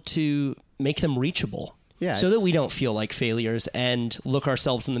important to make them reachable. Yeah, so that we don't feel like failures and look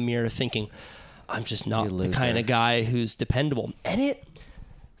ourselves in the mirror thinking, I'm just not the kind of guy who's dependable. And it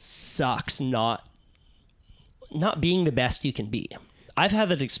sucks not being the best you can be. I've had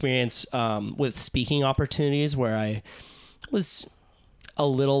that experience with speaking opportunities where I was a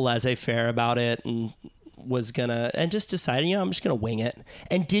little laissez-faire about it and just decided, you know, I'm just gonna wing it,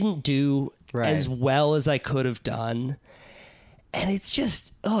 and didn't do as well as I could have done. And it's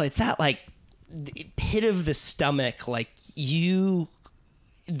just, it's that like pit of the stomach. Like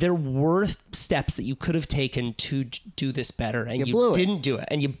there were steps that you could have taken to do this better, and you didn't do it,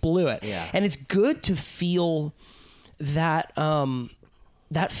 and you blew it. Yeah. And it's good to feel that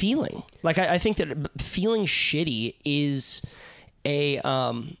that feeling. Like I think that feeling shitty is a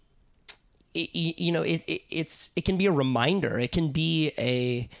it can be a reminder. It can be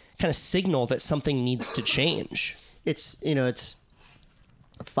a kind of signal that something needs to change. It's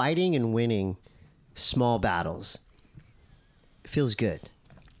fighting and winning small battles. It feels good.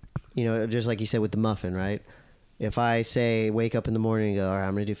 You know, just like you said with the muffin, right? If I say, wake up in the morning and go, all right,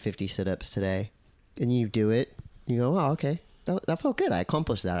 I'm going to do 50 sit-ups today, and you do it, you go, oh, okay, that felt good. I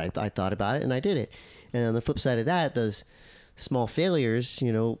accomplished that. I thought about it, and I did it. And on the flip side of that, those small failures,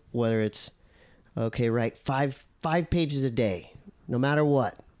 you know, whether it's, okay, write five pages a day, no matter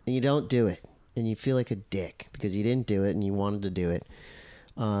what, and you don't do it, and you feel like a dick because you didn't do it and you wanted to do it.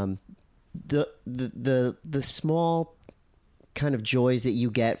 The small kind of joys that you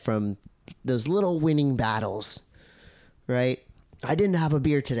get from those little winning battles, right? I didn't have a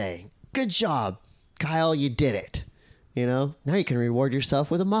beer today. Good job, Kyle, you did it. You know, now you can reward yourself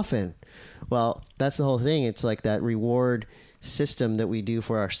with a muffin. Well, that's the whole thing. It's like that reward system that we do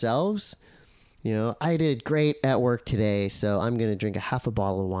for ourselves. You know, I did great at work today, so I'm going to drink a half a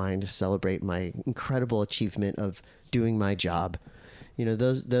bottle of wine to celebrate my incredible achievement of doing my job. You know,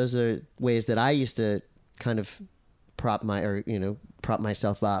 those are ways that I used to kind of prop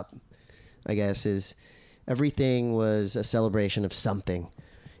myself up, I guess, is everything was a celebration of something.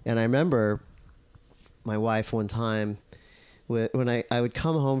 And I remember my wife one time when I would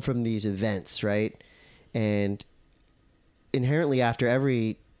come home from these events, right? And inherently after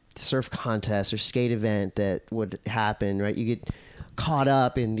every surf contest or skate event that would happen, right, you get caught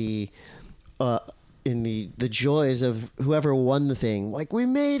up in the joys of whoever won the thing. Like, we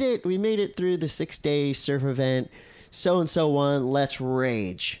made it through the 6-day surf event, so-and-so won, let's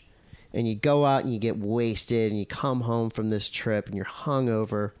rage. And you go out and you get wasted and you come home from this trip and you're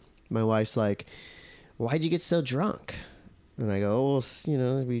hungover. My wife's like, why'd you get so drunk? And I go, well, you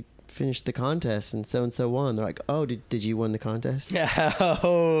know, we finished the contest and so won. They're like, oh, did you win the contest?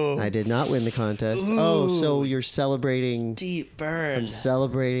 Oh. I did not win the contest. Ooh. Oh, so you're celebrating. Deep burn. I'm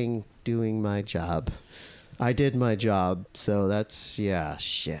celebrating doing my job. I did my job. So that's, yeah,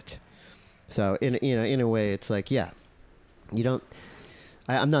 shit. So in a way, it's like, yeah, you don't,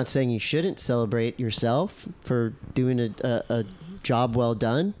 I'm not saying you shouldn't celebrate yourself for doing a job well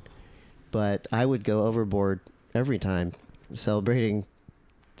done, but I would go overboard every time celebrating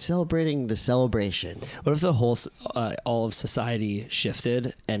the celebration. What if the whole all of society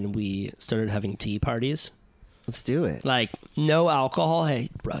shifted and we started having tea parties? Let's do it. Like, no alcohol. Hey,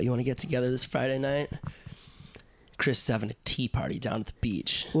 bro, you want to get together this Friday night? Chris is having a tea party down at the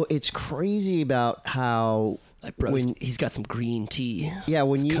beach. Well, it's crazy about how, like, bro, he's got some green tea. Yeah,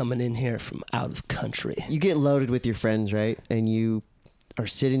 when it's you coming in here from out of country. You get loaded with your friends, right? And you are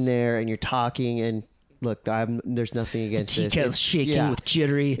sitting there and you're talking, and look, there's nothing against the this. Tea kettle's shaking with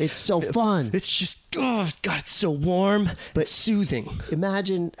jittery. It's so fun. It's just, oh God, it's so warm but soothing.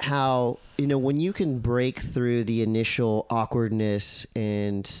 Imagine how, when you can break through the initial awkwardness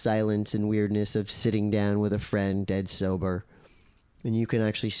and silence and weirdness of sitting down with a friend dead sober, and you can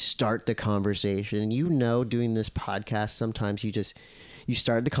actually start the conversation. Doing this podcast, sometimes you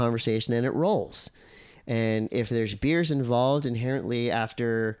start the conversation and it rolls. And if there's beers involved, inherently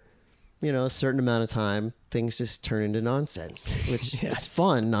after a certain amount of time, things just turn into nonsense, which is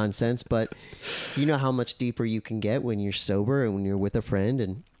fun nonsense, but you know how much deeper you can get when you're sober and when you're with a friend.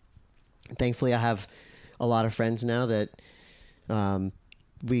 And thankfully I have a lot of friends now that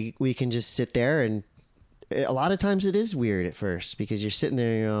we can just sit there, and a lot of times it is weird at first because you're sitting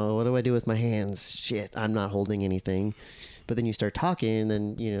there, what do I do with my hands? Shit, I'm not holding anything. But then you ststart talking,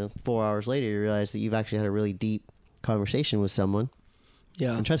 and then, 4 hours later you realize that you've actually had a really deep conversation with someone.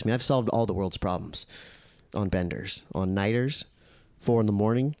 Yeah. And trust me, I've solved all the world's problems on benders, on nighters, 4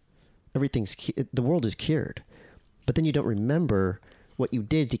 a.m. The world is cured. But then you don't remember what you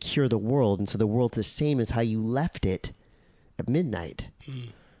did to cure the world. And so the world's the same as how you left it at midnight.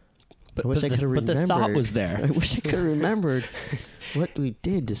 But I wish I could have remembered. But the thought was there. I wish I could have remembered what we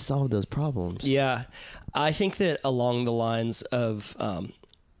did to solve those problems. Yeah. I think that along the lines of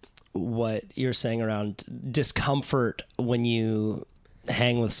what you're saying around discomfort when you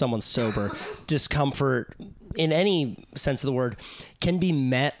hang with someone sober, discomfort in any sense of the word can be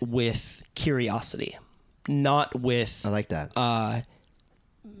met with curiosity, not with I like that.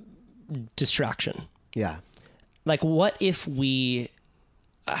 Distraction. Yeah. Like, what if we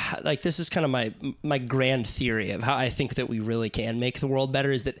like, this is kind of my grand theory of how I think that we really can make the world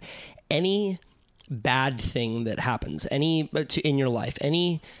better, is that any bad thing that happens in your life,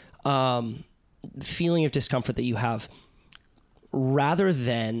 any feeling of discomfort that you have, rather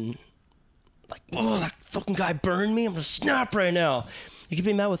than like, oh, that fucking guy burned me, I'm gonna snap right now, you could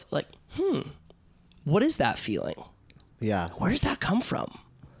be met with like, what is that feeling? Yeah. Where does that come from?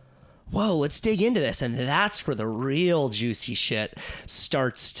 Whoa, let's dig into this. And that's where the real juicy shit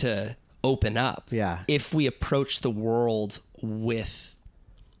starts to open up. Yeah. If we approach the world with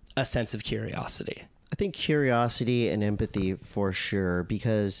a sense of curiosity. I think curiosity and empathy for sure,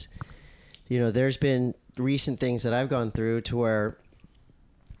 because, there's been recent things that I've gone through to where,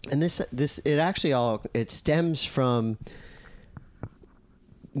 and it stems from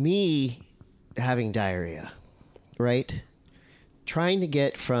me having diarrhea, right? Trying to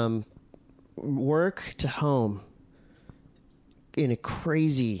get from work to home in a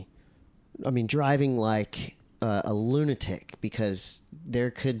crazy, driving like a lunatic, because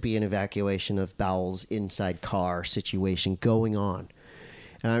there could be an evacuation of bowels inside car situation going on.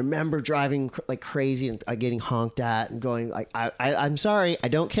 And I remember driving like crazy and getting honked at and going like, I'm sorry, I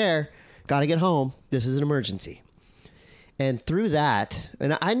don't care. Got to get home. This is an emergency. And through that,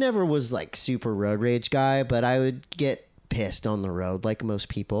 and I never was like super road rage guy, but I would get pissed on the road like most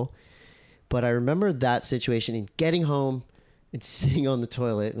people. But I remember that situation and getting home and sitting on the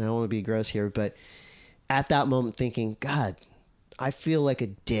toilet, and I don't want to be gross here, but at that moment thinking, God, I feel like a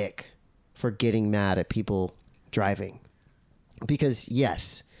dick for getting mad at people driving. Because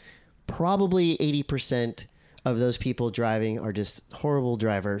yes, probably 80% of those people driving are just horrible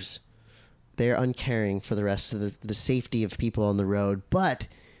drivers. They're uncaring for the rest of the safety of people on the road. But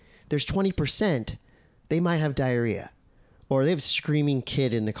there's 20%, they might have diarrhea, or they have a screaming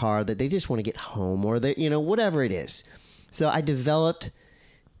kid in the car that they just want to get home, or they, whatever it is. So I developed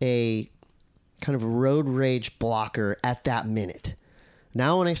a kind of road rage blocker at that minute.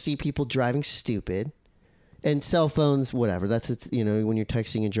 Now when I see people driving stupid, and cell phones, whatever, when you're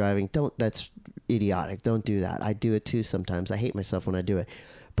texting and driving, that's idiotic. Don't do that. I do it too sometimes. I hate myself when I do it.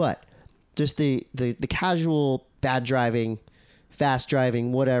 But just the casual bad driving, fast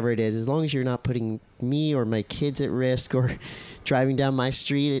driving, whatever it is, as long as you're not putting me or my kids at risk or driving down my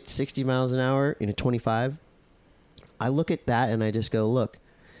street at 60 miles an hour in a 25, I look at that and I just go, look,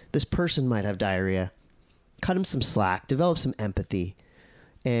 this person might have diarrhea. Cut him some slack, develop some empathy.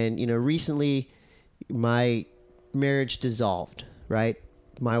 And, recently my marriage dissolved, right?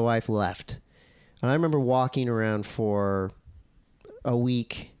 My wife left. And I remember walking around for a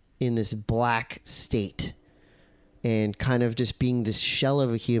week in this black state and kind of just being this shell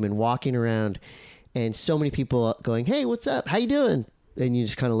of a human, walking around, and so many people going, hey, what's up? How you doing? And you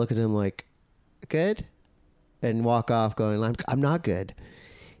just kind of look at them like, good? And walk off going, I'm not good.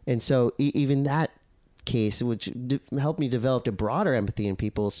 And so even that case, which helped me develop a broader empathy in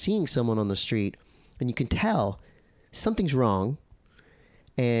people, seeing someone on the street, and you can tell something's wrong,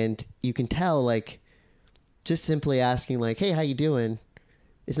 and you can tell, like, just simply asking, like, hey, how you doing?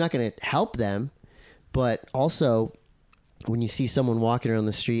 It's not going to help them. But also, when you see someone walking around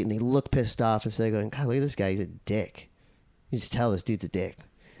the street and they look pissed off instead of going, God, look at this guy, he's a dick. You just tell this dude's a dick.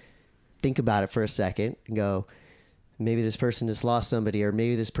 Think about it for a second and go, maybe this person just lost somebody, or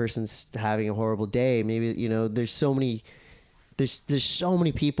maybe this person's having a horrible day. Maybe, there's so many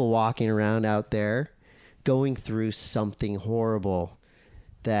people walking around out there going through something horrible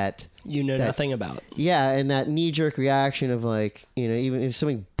that nothing about. Yeah, and that knee-jerk reaction of, like, even if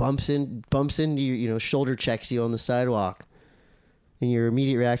somebody bumps into you, shoulder checks you on the sidewalk, and your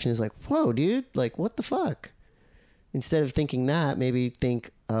immediate reaction is like, whoa, dude, like, what the fuck? Instead of thinking that, maybe think,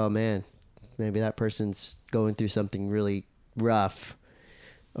 oh man, maybe that person's going through something really rough,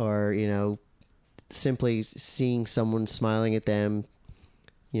 or, simply seeing someone smiling at them,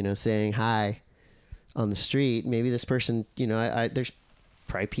 saying hi on the street. Maybe this person, there's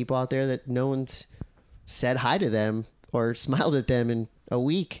probably people out there that no one's said hi to them or smiled at them in a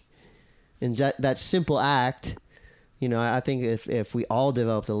week. And that simple act, I think if we all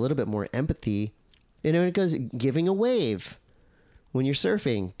developed a little bit more empathy, it goes giving a wave when you're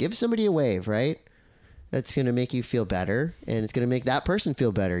surfing. Give somebody a wave, right? That's going to make you feel better, and it's going to make that person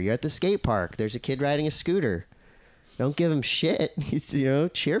feel better. You're at the skate park. There's a kid riding a scooter. Don't give him shit.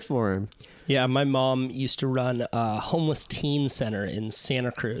 Cheer for him. Yeah, my mom used to run a homeless teen center in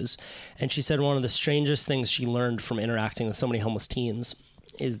Santa Cruz, and she said one of the strangest things she learned from interacting with so many homeless teens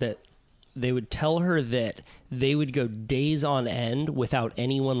is that they would tell her that they would go days on end without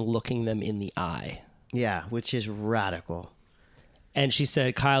anyone looking them in the eye. Yeah, which is radical. And she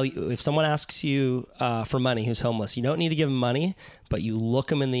said, Kyle, if someone asks you for money who's homeless, you don't need to give them money, but you look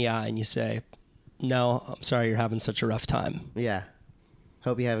them in the eye and you say, no, I'm sorry you're having such a rough time. Yeah.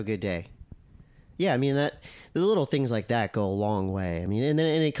 Hope you have a good day. Yeah, I mean, the little things like that go a long way. I mean, and then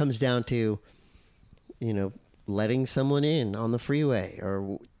it comes down to, letting someone in on the freeway,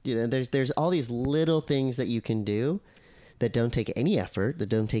 or, there's all these little things that you can do that don't take any effort, that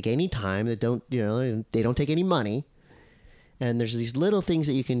don't take any time, that don't, they don't take any money. And there's these little things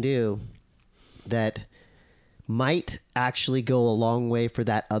that you can do that might actually go a long way for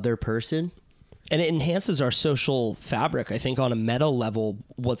that other person. And it enhances our social fabric. I think on a meta level,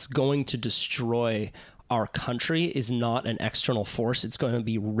 what's going to destroy our country is not an external force. It's going to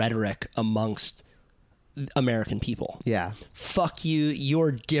be rhetoric amongst American people. Yeah. Fuck you.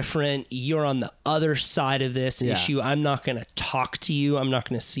 You're different. You're on the other side of this issue. I'm not going to talk to you. I'm not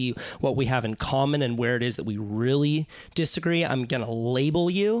going to see what we have in common and where it is that we really disagree. I'm going to label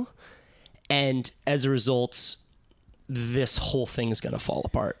you. And as a result, this whole thing is going to fall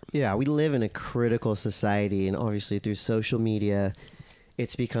apart. Yeah, we live in a critical society, and obviously through social media,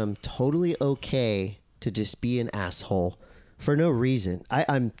 it's become totally okay to just be an asshole for no reason.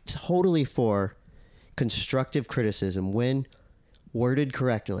 I'm totally for constructive criticism when worded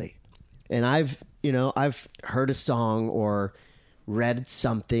correctly. And I've heard a song or read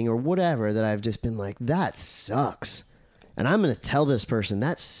something or whatever that I've just been like, that sucks. And I'm going to tell this person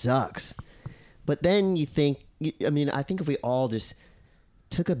that sucks. But then you think, I think if we all just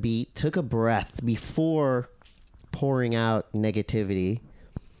took a beat, took a breath before pouring out negativity,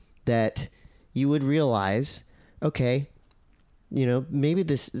 that you would realize, okay, maybe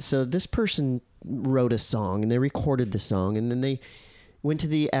this person wrote a song and they recorded the song, and then they went to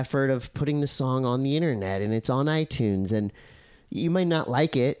the effort of putting the song on the internet, and it's on iTunes, and you might not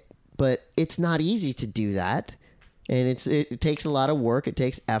like it, but it's not easy to do that. And it takes a lot of work. It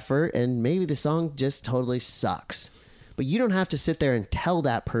takes effort. And maybe the song just totally sucks. But you don't have to sit there and tell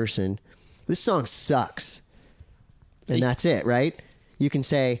that person, this song sucks. And that's it, right? You can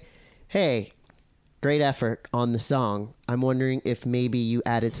say, hey, great effort on the song. I'm wondering if maybe you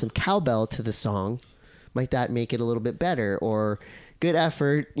added some cowbell to the song. Might that make it a little bit better? Or good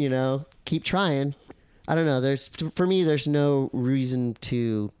effort, keep trying. I don't know. For me, there's no reason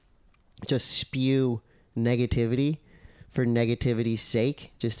to just spew negativity for negativity's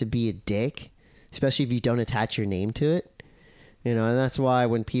sake, just to be a dick, especially if you don't attach your name to it. You know, and that's why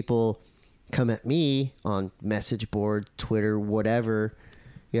when people come at me on message board, Twitter, whatever,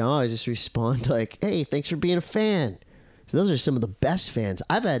 you know, I just respond like, hey, thanks for being a fan. So those are some of the best fans.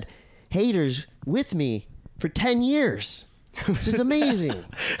 I've had haters with me for 10 years, which is amazing.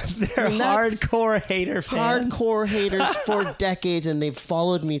 They're hardcore hater fans. Hardcore haters for decades, and they've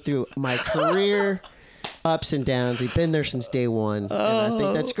followed me through my career, ups and downs. They've been there since day one, and I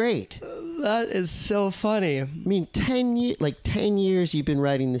think that's great. That is so funny. I mean, 10 years you've been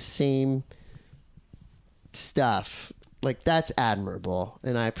writing the same stuff. Like, that's admirable,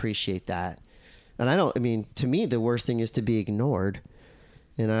 and I appreciate that. And to me, the worst thing is to be ignored.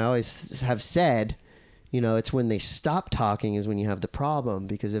 And I always have said, you know, it's when they stop talking is when you have the problem.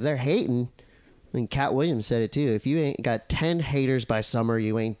 Because if they're hating, I mean, Cat Williams said it too. If you ain't got 10 haters by summer,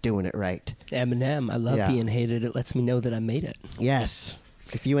 you ain't doing it right. Eminem, I love being hated. It lets me know that I made it. Yes.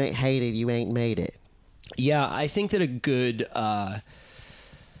 If you ain't hated, you ain't made it. Yeah, I think that a good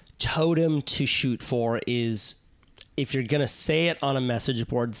totem to shoot for is, if you're going to say it on a message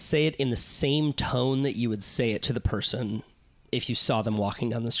board, say it in the same tone that you would say it to the person if you saw them walking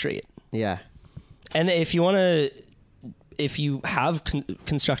down the street. Yeah. And if you have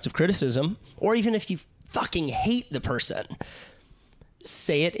constructive criticism, or even if you fucking hate the person,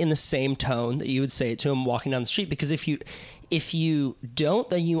 say it in the same tone that you would say it to them walking down the street. Because if you don't,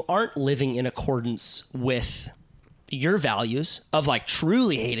 then you aren't living in accordance with your values of like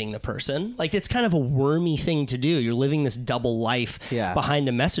truly hating the person. Like, it's kind of a wormy thing to do. You're living this double life behind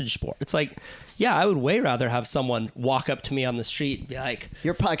a message board. It's like, yeah, I would way rather have someone walk up to me on the street and be like,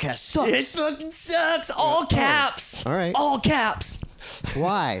 your podcast sucks. It fucking sucks. All caps. All right. All caps.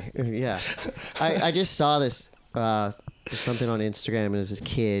 Why? Yeah. I just saw this, something on Instagram, and it was this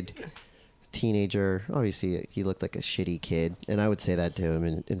kid, teenager. Obviously, he looked like a shitty kid, and I would say that to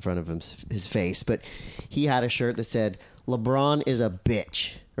him in front of his face. But he had a shirt that said, LeBron is a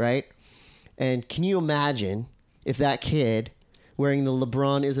bitch, right? And can you imagine if that kid wearing the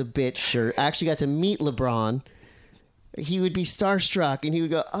LeBron is a bitch shirt actually got to meet LeBron? He would be starstruck, and he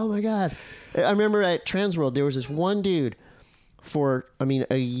would go, oh my God. I remember at Transworld, there was this one dude for,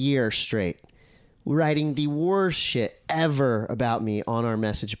 a year straight, writing the worst shit ever about me on our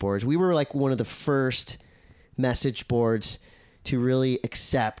message boards. We were like one of the first message boards to really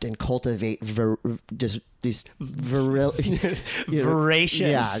accept and cultivate these voracious,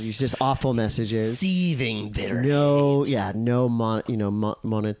 these just awful messages, seething bitter.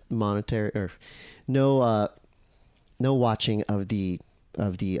 Monetary or no watching of the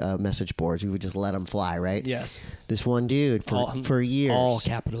message boards. We would just let them fly, right? Yes. This one dude for years, all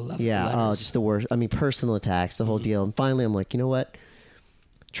capital letters. Yeah. Just the worst. Personal attacks, the whole deal. And finally, I'm like, you know what?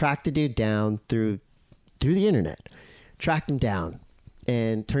 Track the dude down through the internet. Tracked him down,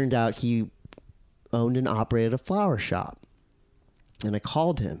 and turned out he owned and operated a flower shop. And I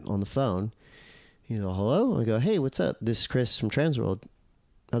called him on the phone. He's like, hello? I go, hey, what's up? This is Chris from Transworld.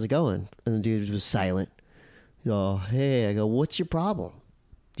 How's it going? And the dude was silent. He go, hey. I go, what's your problem?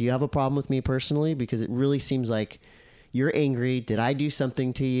 Do you have a problem with me personally? Because it really seems like you're angry. Did I do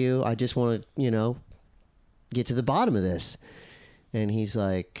something to you? I just want to, get to the bottom of this. And he's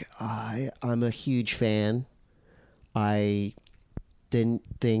like, I'm a huge fan. I didn't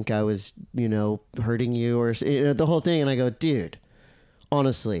think I was, hurting you or the whole thing. And I go, dude,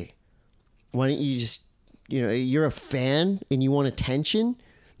 honestly, why don't you just, you're a fan and you want attention,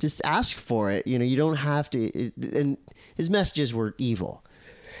 just ask for it. You don't have to. And his messages were evil.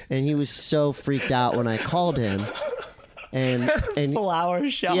 And he was so freaked out when I called him. And flower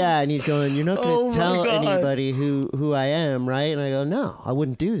shop. Yeah, and he's going, you're not going to tell anybody who I am, right? And I go, no, I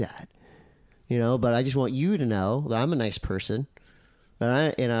wouldn't do that. But I just want you to know that I'm a nice person.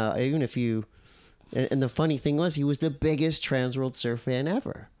 And even if you, and the funny thing was, he was the biggest Transworld Surf fan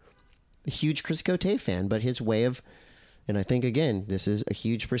ever. A huge Chris Cote fan, but his way of, and I think, again, this is a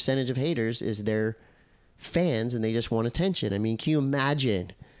huge percentage of haters, is they're fans and they just want attention. Can you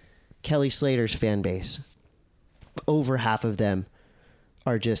imagine Kelly Slater's fan base? Over half of them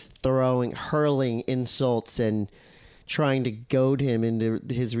are just hurling insults and trying to goad him into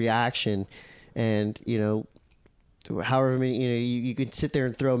his reaction. And, however many, you could sit there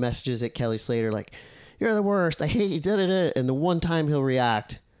and throw messages at Kelly Slater like, you're the worst, I hate you, da-da-da. And the one time he'll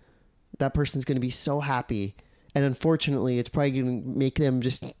react, that person's going to be so happy. And unfortunately, it's probably going to make them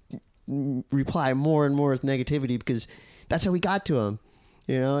just reply more and more with negativity, because that's how we got to him,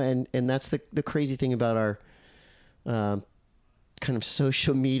 and that's the crazy thing about our kind of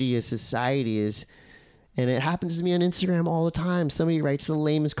social media society is And it happens to me on Instagram all the time. Somebody writes the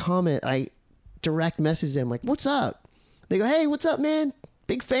lamest comment. I direct message them like, what's up? They go, hey, what's up, man?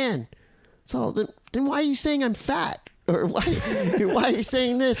 Big fan. So then why are you saying I'm fat? Or why are you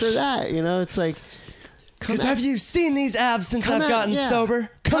saying this or that? You know, it's like, because have you seen these abs since I've gotten sober?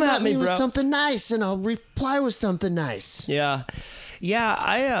 Come at me, bro. With something nice, and I'll reply with something nice. Yeah.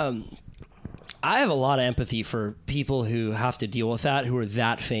 I have a lot of empathy for people who have to deal with that, who are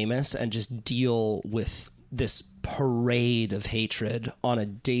that famous and just deal with this parade of hatred on a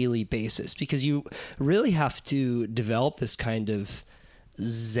daily basis, because you really have to develop this kind of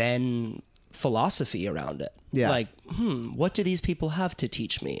Zen philosophy around it. Yeah. Like, what do these people have to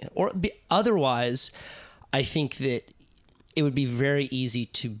teach me? Otherwise, I think that it would be very easy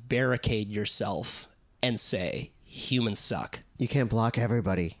to barricade yourself and say, humans suck. You can't block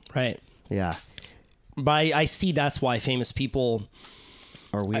everybody. Right. Yeah. But I see that's why famous people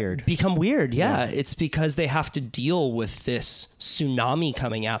are weird. Become weird. Yeah. It's because they have to deal with this tsunami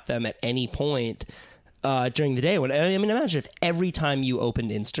coming at them at any point during the day. Imagine if every time you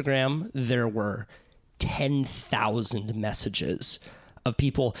opened Instagram, there were 10,000 messages of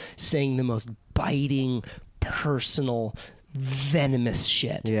people saying the most biting, personal, venomous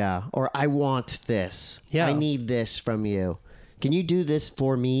shit. Yeah. Or I want this. Yeah. I need this from you. Can you do this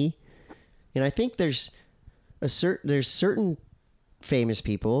for me? And I think there's certain famous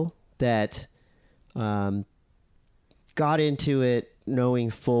people that got into it knowing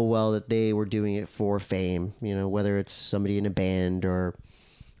full well that they were doing it for fame, you know, whether it's somebody in a band or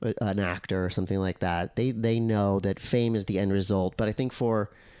an actor or something like that. They know that fame is the end result. But I think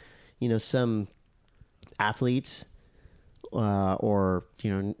for, you know, some athletes or,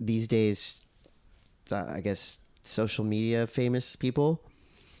 you know, these days, I guess, social media famous people,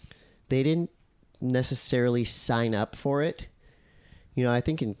 they didn't necessarily sign up for it. You know, I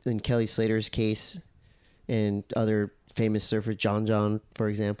think in Kelly Slater's case and other famous surfers, John, for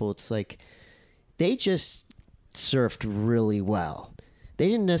example, it's like they just surfed really well. They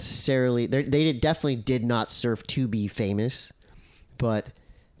didn't necessarily, they definitely did not surf to be famous, but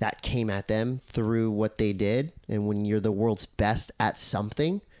that came at them through what they did. And when you're the world's best at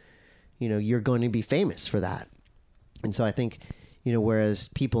something, you know, you're going to be famous for that. And so I think, you know, whereas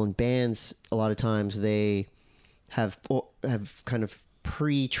people in bands, a lot of times they have kind of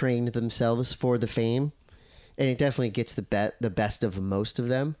pre-trained themselves for the fame, and it definitely gets the best of most of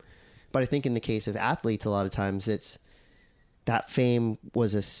them. But I think in the case of athletes, a lot of times it's that fame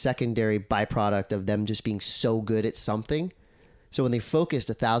was a secondary byproduct of them just being so good at something. So when they focused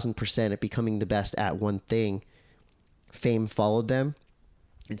 1,000% at becoming the best at one thing, fame followed them.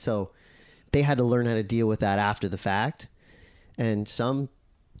 And so they had to learn how to deal with that after the fact. And some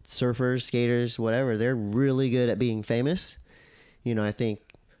surfers, skaters, whatever, they're really good at being famous. You know, I think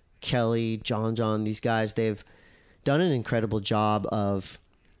Kelly, John, these guys, they've done an incredible job of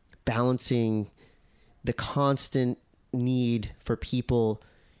balancing the constant need for people,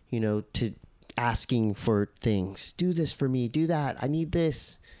 you know, to asking for things. Do this for me. Do that. I need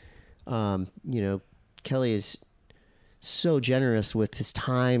this. You know, Kelly is so generous with his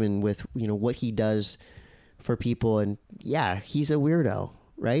time and with, you know, what he does for people. And yeah, he's a weirdo,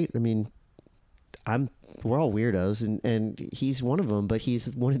 right? I mean, we're all weirdos and he's one of them, but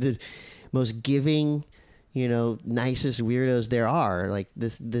he's one of the most giving, you know, nicest weirdos there are. Like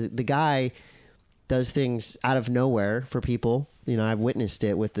the guy does things out of nowhere for people. You know, I've witnessed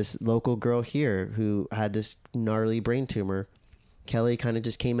it with this local girl here who had this gnarly brain tumor. Kelly kind of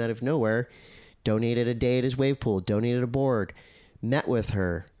just came out of nowhere, donated a day at his wave pool, donated a board, met with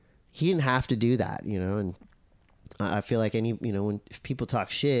her. He didn't have to do that, you know, and I feel like if people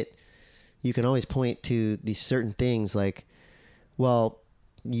talk shit, you can always point to these certain things like, well,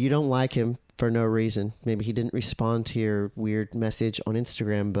 you don't like him for no reason. Maybe he didn't respond to your weird message on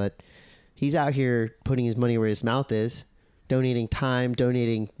Instagram, but he's out here putting his money where his mouth is, donating time,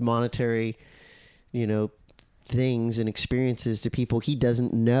 donating monetary, you know, things and experiences to people he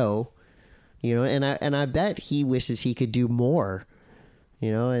doesn't know, you know, and I bet he wishes he could do more,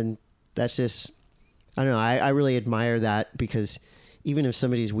 you know, and that's just, I don't know. I really admire that, because even if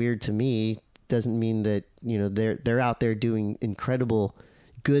somebody's weird to me, doesn't mean that, you know, they're out there doing incredible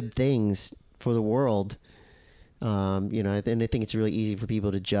good things for the world. You know, and I think it's really easy for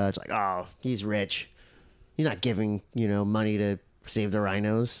people to judge, like, oh, he's rich. You're not giving, you know, money to save the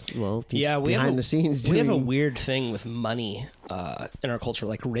rhinos. Well, yeah, behind the scenes we have a weird thing with money in our culture.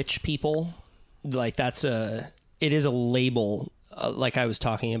 Like rich people, like it is a label. Like I was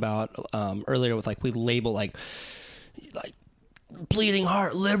talking about earlier with, like, we label like bleeding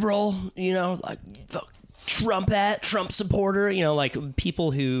heart liberal, you know, like the Trump supporter, you know, like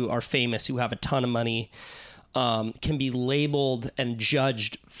people who are famous, who have a ton of money, can be labeled and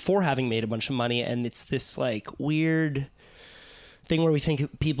judged for having made a bunch of money. And it's this like weird thing where we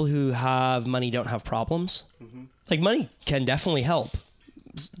think people who have money don't have problems. Mm-hmm. Like money can definitely help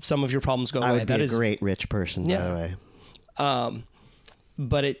some of your problems go away. I would be a great rich person, by the way.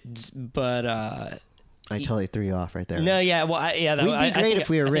 I totally threw you off right there. No, yeah, well, we'd be great if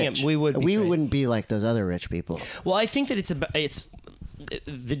we were rich. We would. We wouldn't be like those other rich people. Well, I think that it's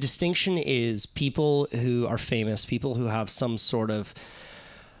the distinction is people who are famous, people who have some sort of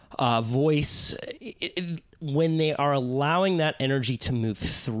voice, when they are allowing that energy to move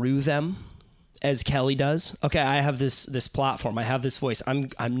through them, as Kelly does. Okay, I have this platform. I have this voice. I'm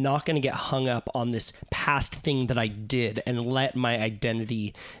not going to get hung up on this past thing that I did and let my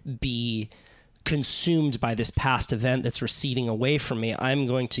identity be consumed by this past event that's receding away from me. I'm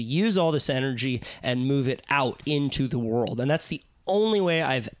going to use all this energy and move it out into the world. And that's the only way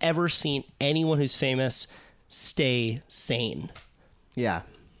I've ever seen anyone who's famous stay sane. Yeah.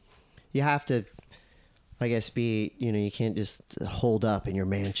 You have to, I guess, you can't just hold up in your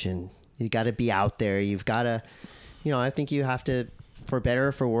mansion. You got to be out there. You've got to, I think you have to, for better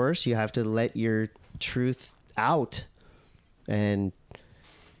or for worse, you have to let your truth out. And,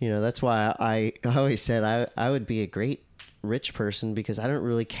 that's why I always said I would be a great rich person, because I don't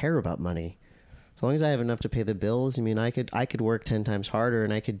really care about money. As long as I have enough to pay the bills, I could work 10 times harder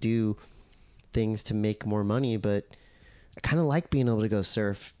and I could do things to make more money, but I kind of like being able to go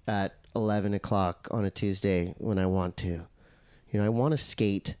surf at 11 o'clock on a Tuesday when I want to. I want to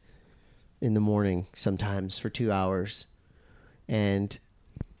skate in the morning sometimes for 2 hours. And,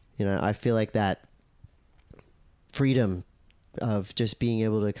 I feel like that freedom of just being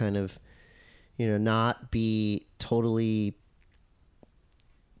able to kind of, not be totally,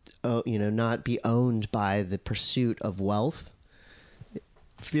 not be owned by the pursuit of wealth, it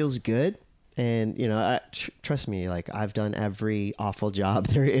feels good. And, trust me, like I've done every awful job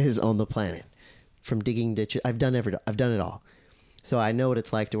there is on the planet, from digging ditches. I've done it all. So I know what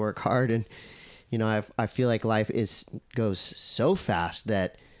it's like to work hard. And, I feel like life goes so fast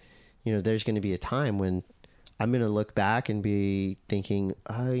that, there's going to be a time when I'm going to look back and be thinking,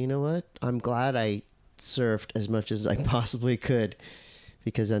 oh, you know what? I'm glad I surfed as much as I possibly could,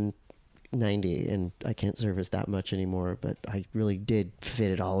 because I'm 90 and I can't service that much anymore, but I really did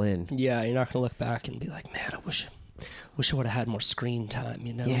fit it all in. Yeah, you're not going to look back and be like, man, I wish I would have had more screen time,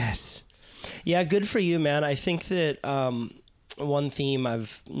 Yes. Yeah, good for you, man. I think that one theme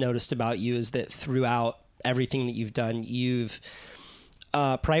I've noticed about you is that throughout everything that you've done, you've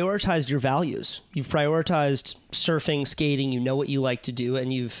prioritized your values. You've prioritized surfing, skating, what you like to do,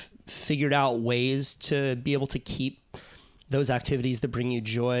 and you've figured out ways to be able to keep those activities that bring you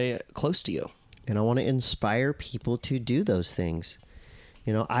joy close to you. And I want to inspire people to do those things.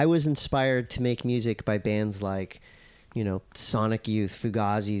 I was inspired to make music by bands like, Sonic Youth,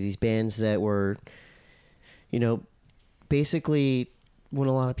 Fugazi, these bands that were, basically when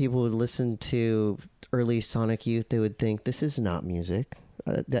a lot of people would listen to early Sonic Youth, they would think, this is not music.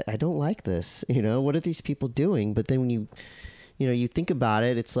 I don't like this. What are these people doing? But then when you think about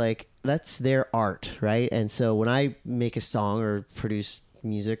it, it's like, that's their art, right? And so when I make a song or produce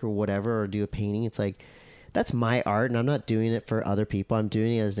music or whatever, or do a painting, it's like, that's my art, and I'm not doing it for other people. I'm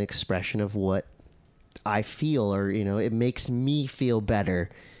doing it as an expression of what I feel, or, it makes me feel better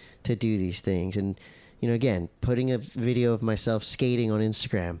to do these things. And, again, putting a video of myself skating on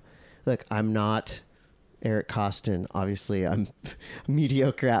Instagram. Look, I'm not Eric Costin. Obviously, I'm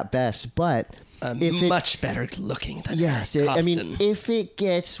mediocre at best, but much better looking than yes, Eric Costin. If it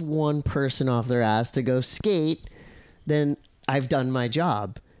gets one person off their ass to go skate, then I've done my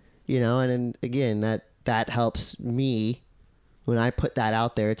job, and then again, that helps me when I put that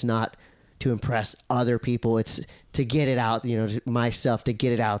out there. It's not to impress other people, it's to get it out, myself, to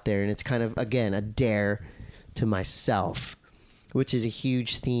get it out there. And it's kind of, again, a dare to myself, which is a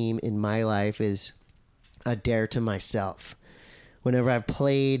huge theme in my life, is a dare to myself. Whenever I've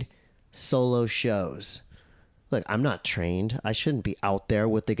played solo shows, look, I'm not trained. I shouldn't be out there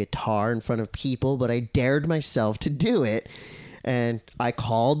with the guitar in front of people, but I dared myself to do it. And I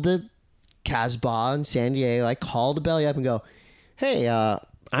called the Casbah in San Diego. I called the belly up and go, hey,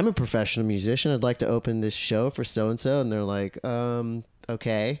 I'm a professional musician. I'd like to open this show for so-and-so. And they're like,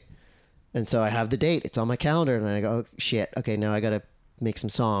 okay. And so I have the date. It's on my calendar. And I go, oh, shit. Okay, now I got to make some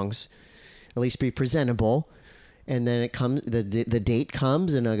songs, at least be presentable. And then it comes, the date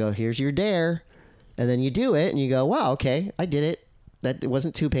comes, and I go, here's your dare. And then you do it, and you go, wow, okay, I did it. It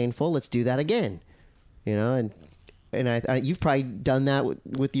wasn't too painful. Let's do that again. And I you've probably done that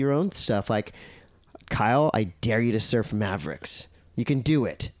with your own stuff. Like, Kyle, I dare you to surf Mavericks. You can do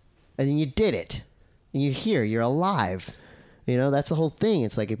it. And then you did it. And you're here. You're alive. You know, that's the whole thing.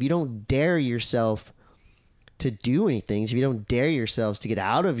 It's like if you don't dare yourself to do anything, if you don't dare yourselves to get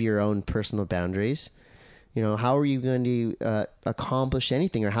out of your own personal boundaries, you know, how are you going to accomplish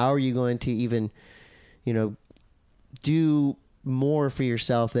anything? Or how are you going to even, you know, do more for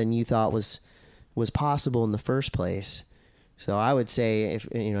yourself than you thought was possible in the first place? So I would say, if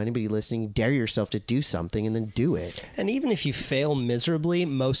you know anybody listening, dare yourself to do something and then do it. And even if you fail miserably,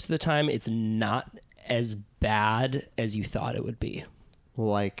 most of the time it's not as bad as you thought it would be.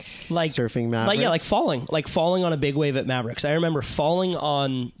 Like surfing Mavericks? Like falling on a big wave at Mavericks. I remember falling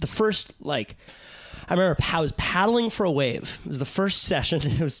on the first, I remember I was paddling for a wave. It was the first session.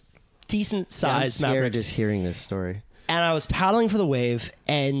 It was decent size I'm scared Mavericks. just hearing this story. And I was paddling for the wave,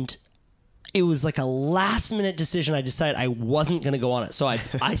 and it was like a last minute decision. I decided I wasn't going to go on it. So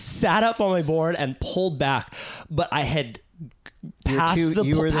I sat up on my board and pulled back, but I had passed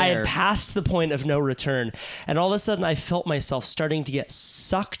I had passed the point of no return. And all of a sudden I felt myself starting to get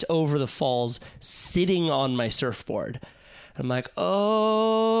sucked over the falls sitting on my surfboard. I'm like,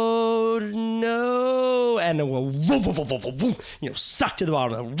 oh no. And then we'll, sucked to the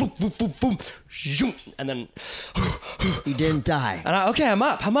bottom. And then you didn't die. And I'm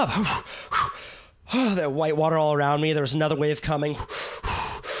up. Oh, there white water all around me. There was another wave coming.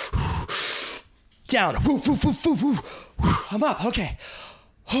 Down. I'm up. Okay.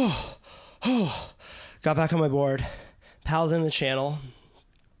 Got back on my board. Paddled in the channel.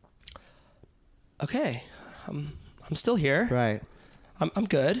 Okay. I'm still here. Right. I'm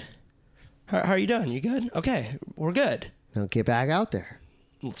good. How are you doing? You good? Okay. We're good. Now get back out there.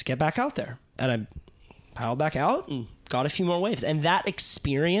 Let's get back out there. And I paddled back out and got a few more waves. And that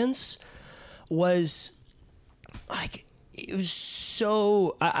experience was like, it was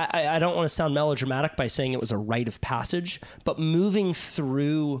so, I don't want to sound melodramatic by saying it was a rite of passage, but moving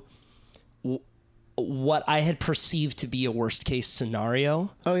through what I had perceived to be a worst case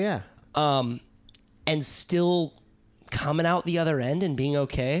scenario. Oh yeah. And still coming out the other end and being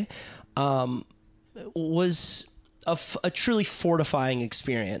okay, was a truly fortifying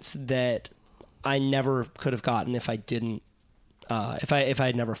experience that I never could have gotten if I didn't, if I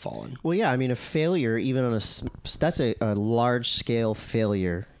had never fallen. Well, yeah, I mean, a failure, even on that's a large scale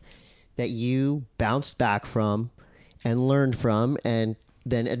failure that you bounced back from and learned from and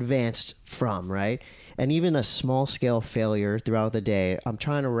then advanced from, right? And even a small scale failure throughout the day. I'm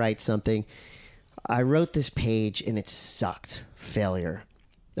trying to write something. I wrote this page and it sucked. Failure.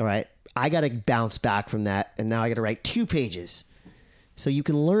 All right. I got to bounce back from that. And now I got to write 2 pages. So you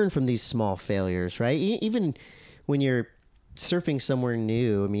can learn from these small failures, right? Even when you're surfing somewhere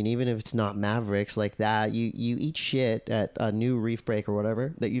new, I mean, even if it's not Mavericks like that, you eat shit at a new reef break or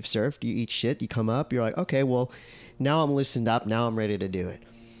whatever that you've surfed. You eat shit. You come up. You're like, okay, well, now I'm loosened up. Now I'm ready to do it.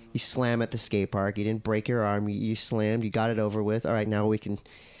 You slam at the skate park. You didn't break your arm. You slammed. You got it over with. All right, now we can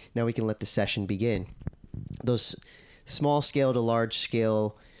let the session begin. Those small scale to large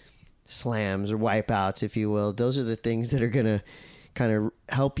scale slams or wipeouts, if you will, those are the things that are going to kind of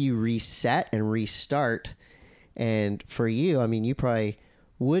help you reset and restart. And for you, I mean, you probably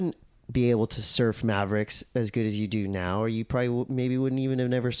wouldn't be able to surf Mavericks as good as you do now, or you probably maybe wouldn't even have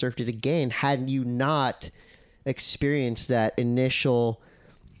never surfed it again had you not experienced that initial,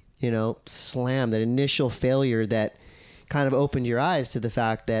 slam, that initial failure that kind of opened your eyes to the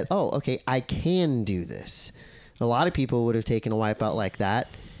fact that, oh, okay, I can do this. A lot of people would have taken a wipeout like that,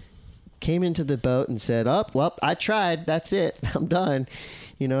 came into the boat and said, oh, well, I tried. That's it. I'm done.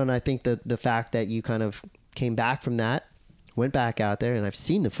 And I think that the fact that you kind of came back from that, went back out there, and I've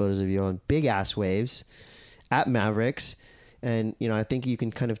seen the photos of you on big ass waves at Mavericks. And, I think you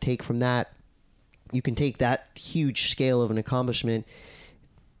can kind of take from that, you can take that huge scale of an accomplishment,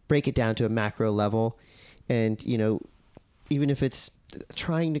 break it down to a macro level. And, even if it's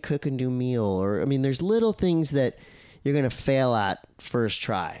trying to cook a new meal, or, there's little things that you're going to fail at first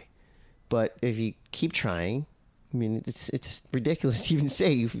try. But if you keep trying, it's ridiculous to even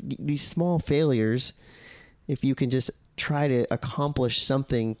say these small failures. If you can just try to accomplish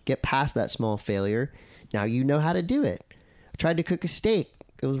something, get past that small failure, now you know how to do it. I tried to cook a steak.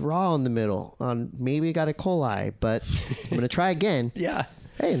 It was raw in the middle. Maybe I got E. coli, but I'm going to try again. Yeah.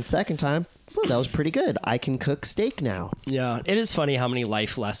 Hey, and the second time, well, that was pretty good. I can cook steak now. Yeah. It is funny how many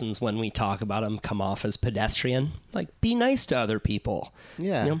life lessons, when we talk about them, come off as pedestrian. Like, be nice to other people.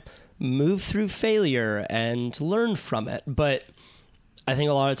 Yeah. Move through failure and learn from it. But I think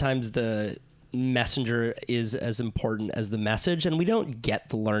a lot of times the messenger is as important as the message, and we don't get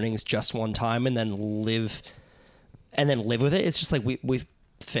the learnings just one time and then live with it. It's just like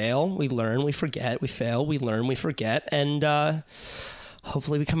fail, we learn, we forget, we fail, we learn, we forget, and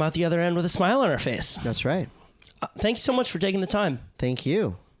hopefully we come out the other end with a smile on our face. That's right. Thank you so much for taking the time. Thank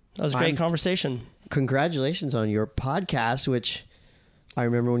you. That was a great conversation. Congratulations on your podcast, which I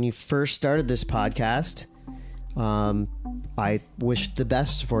remember when you first started this podcast. I wished the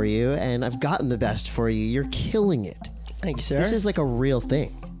best for you, and I've gotten the best for you. You're killing it. Thank you, sir. This is like a real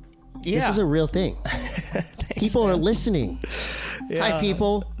thing. Yeah. This is a real thing. People are listening. Yeah. Hi,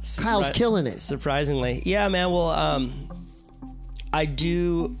 people. Kyle's killing it. Surprisingly. Yeah, man. Well, I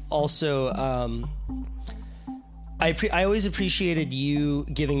do also... I always appreciated you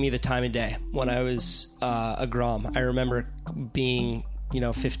giving me the time of day when I was a Grom. I remember being...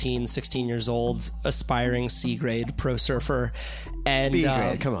 15, 16 years old, aspiring C-grade pro surfer. And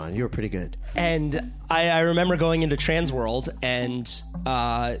B-grade, come on, you were pretty good. And I remember going into Transworld and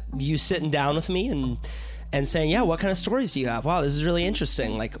you sitting down with me and saying, yeah, what kind of stories do you have? Wow, this is really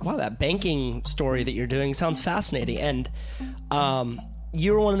interesting. Like, wow, that banking story that you're doing sounds fascinating. And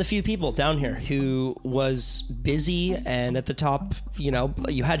you were one of the few people down here who was busy and at the top,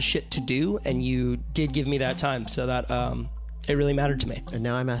 you had shit to do, and you did give me that time. So that... it really mattered to me. And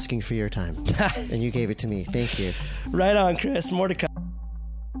now I'm asking for your time. And you gave it to me. Thank you. Right on, Chris. More to come.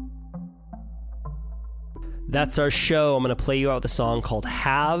 That's our show. I'm going to play you out with a song called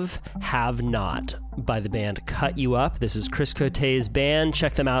Have Not by the band Cut You Up. This is Chris Cote's band.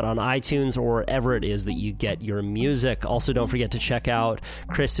 Check them out on iTunes or wherever it is that you get your music. Also, don't forget to check out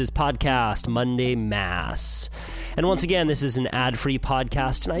Chris's podcast, Monday Mass. And once again, this is an ad-free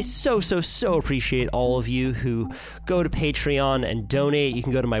podcast, and I so appreciate all of you who go to Patreon and donate. You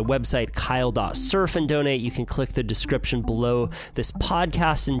can go to my website, kyle.surf, and donate. You can click the description below this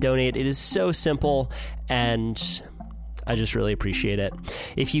podcast and donate. It is so simple, and I just really appreciate it.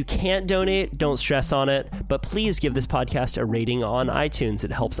 If you can't donate, don't stress on it, but please give this podcast a rating on iTunes.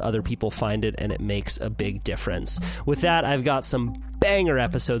 It helps other people find it, and it makes a big difference. With that, I've got some banger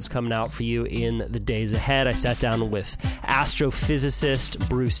episodes coming out for you in the days ahead. I sat down with astrophysicist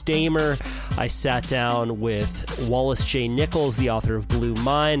Bruce Damer. I sat down with Wallace J. Nichols, the author of Blue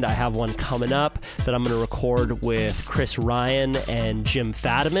Mind. I have one coming up that I'm going to record with Chris Ryan and Jim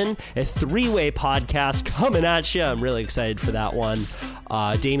Fadiman, a three-way podcast coming at you. I'm really excited for that one.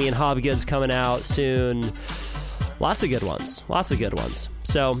 Damian Hobgood's coming out soon. Lots of good ones.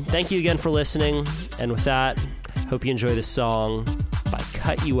 So thank you again for listening. And with that, hope you enjoy this song by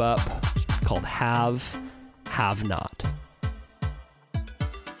Cut You Up called Have Not.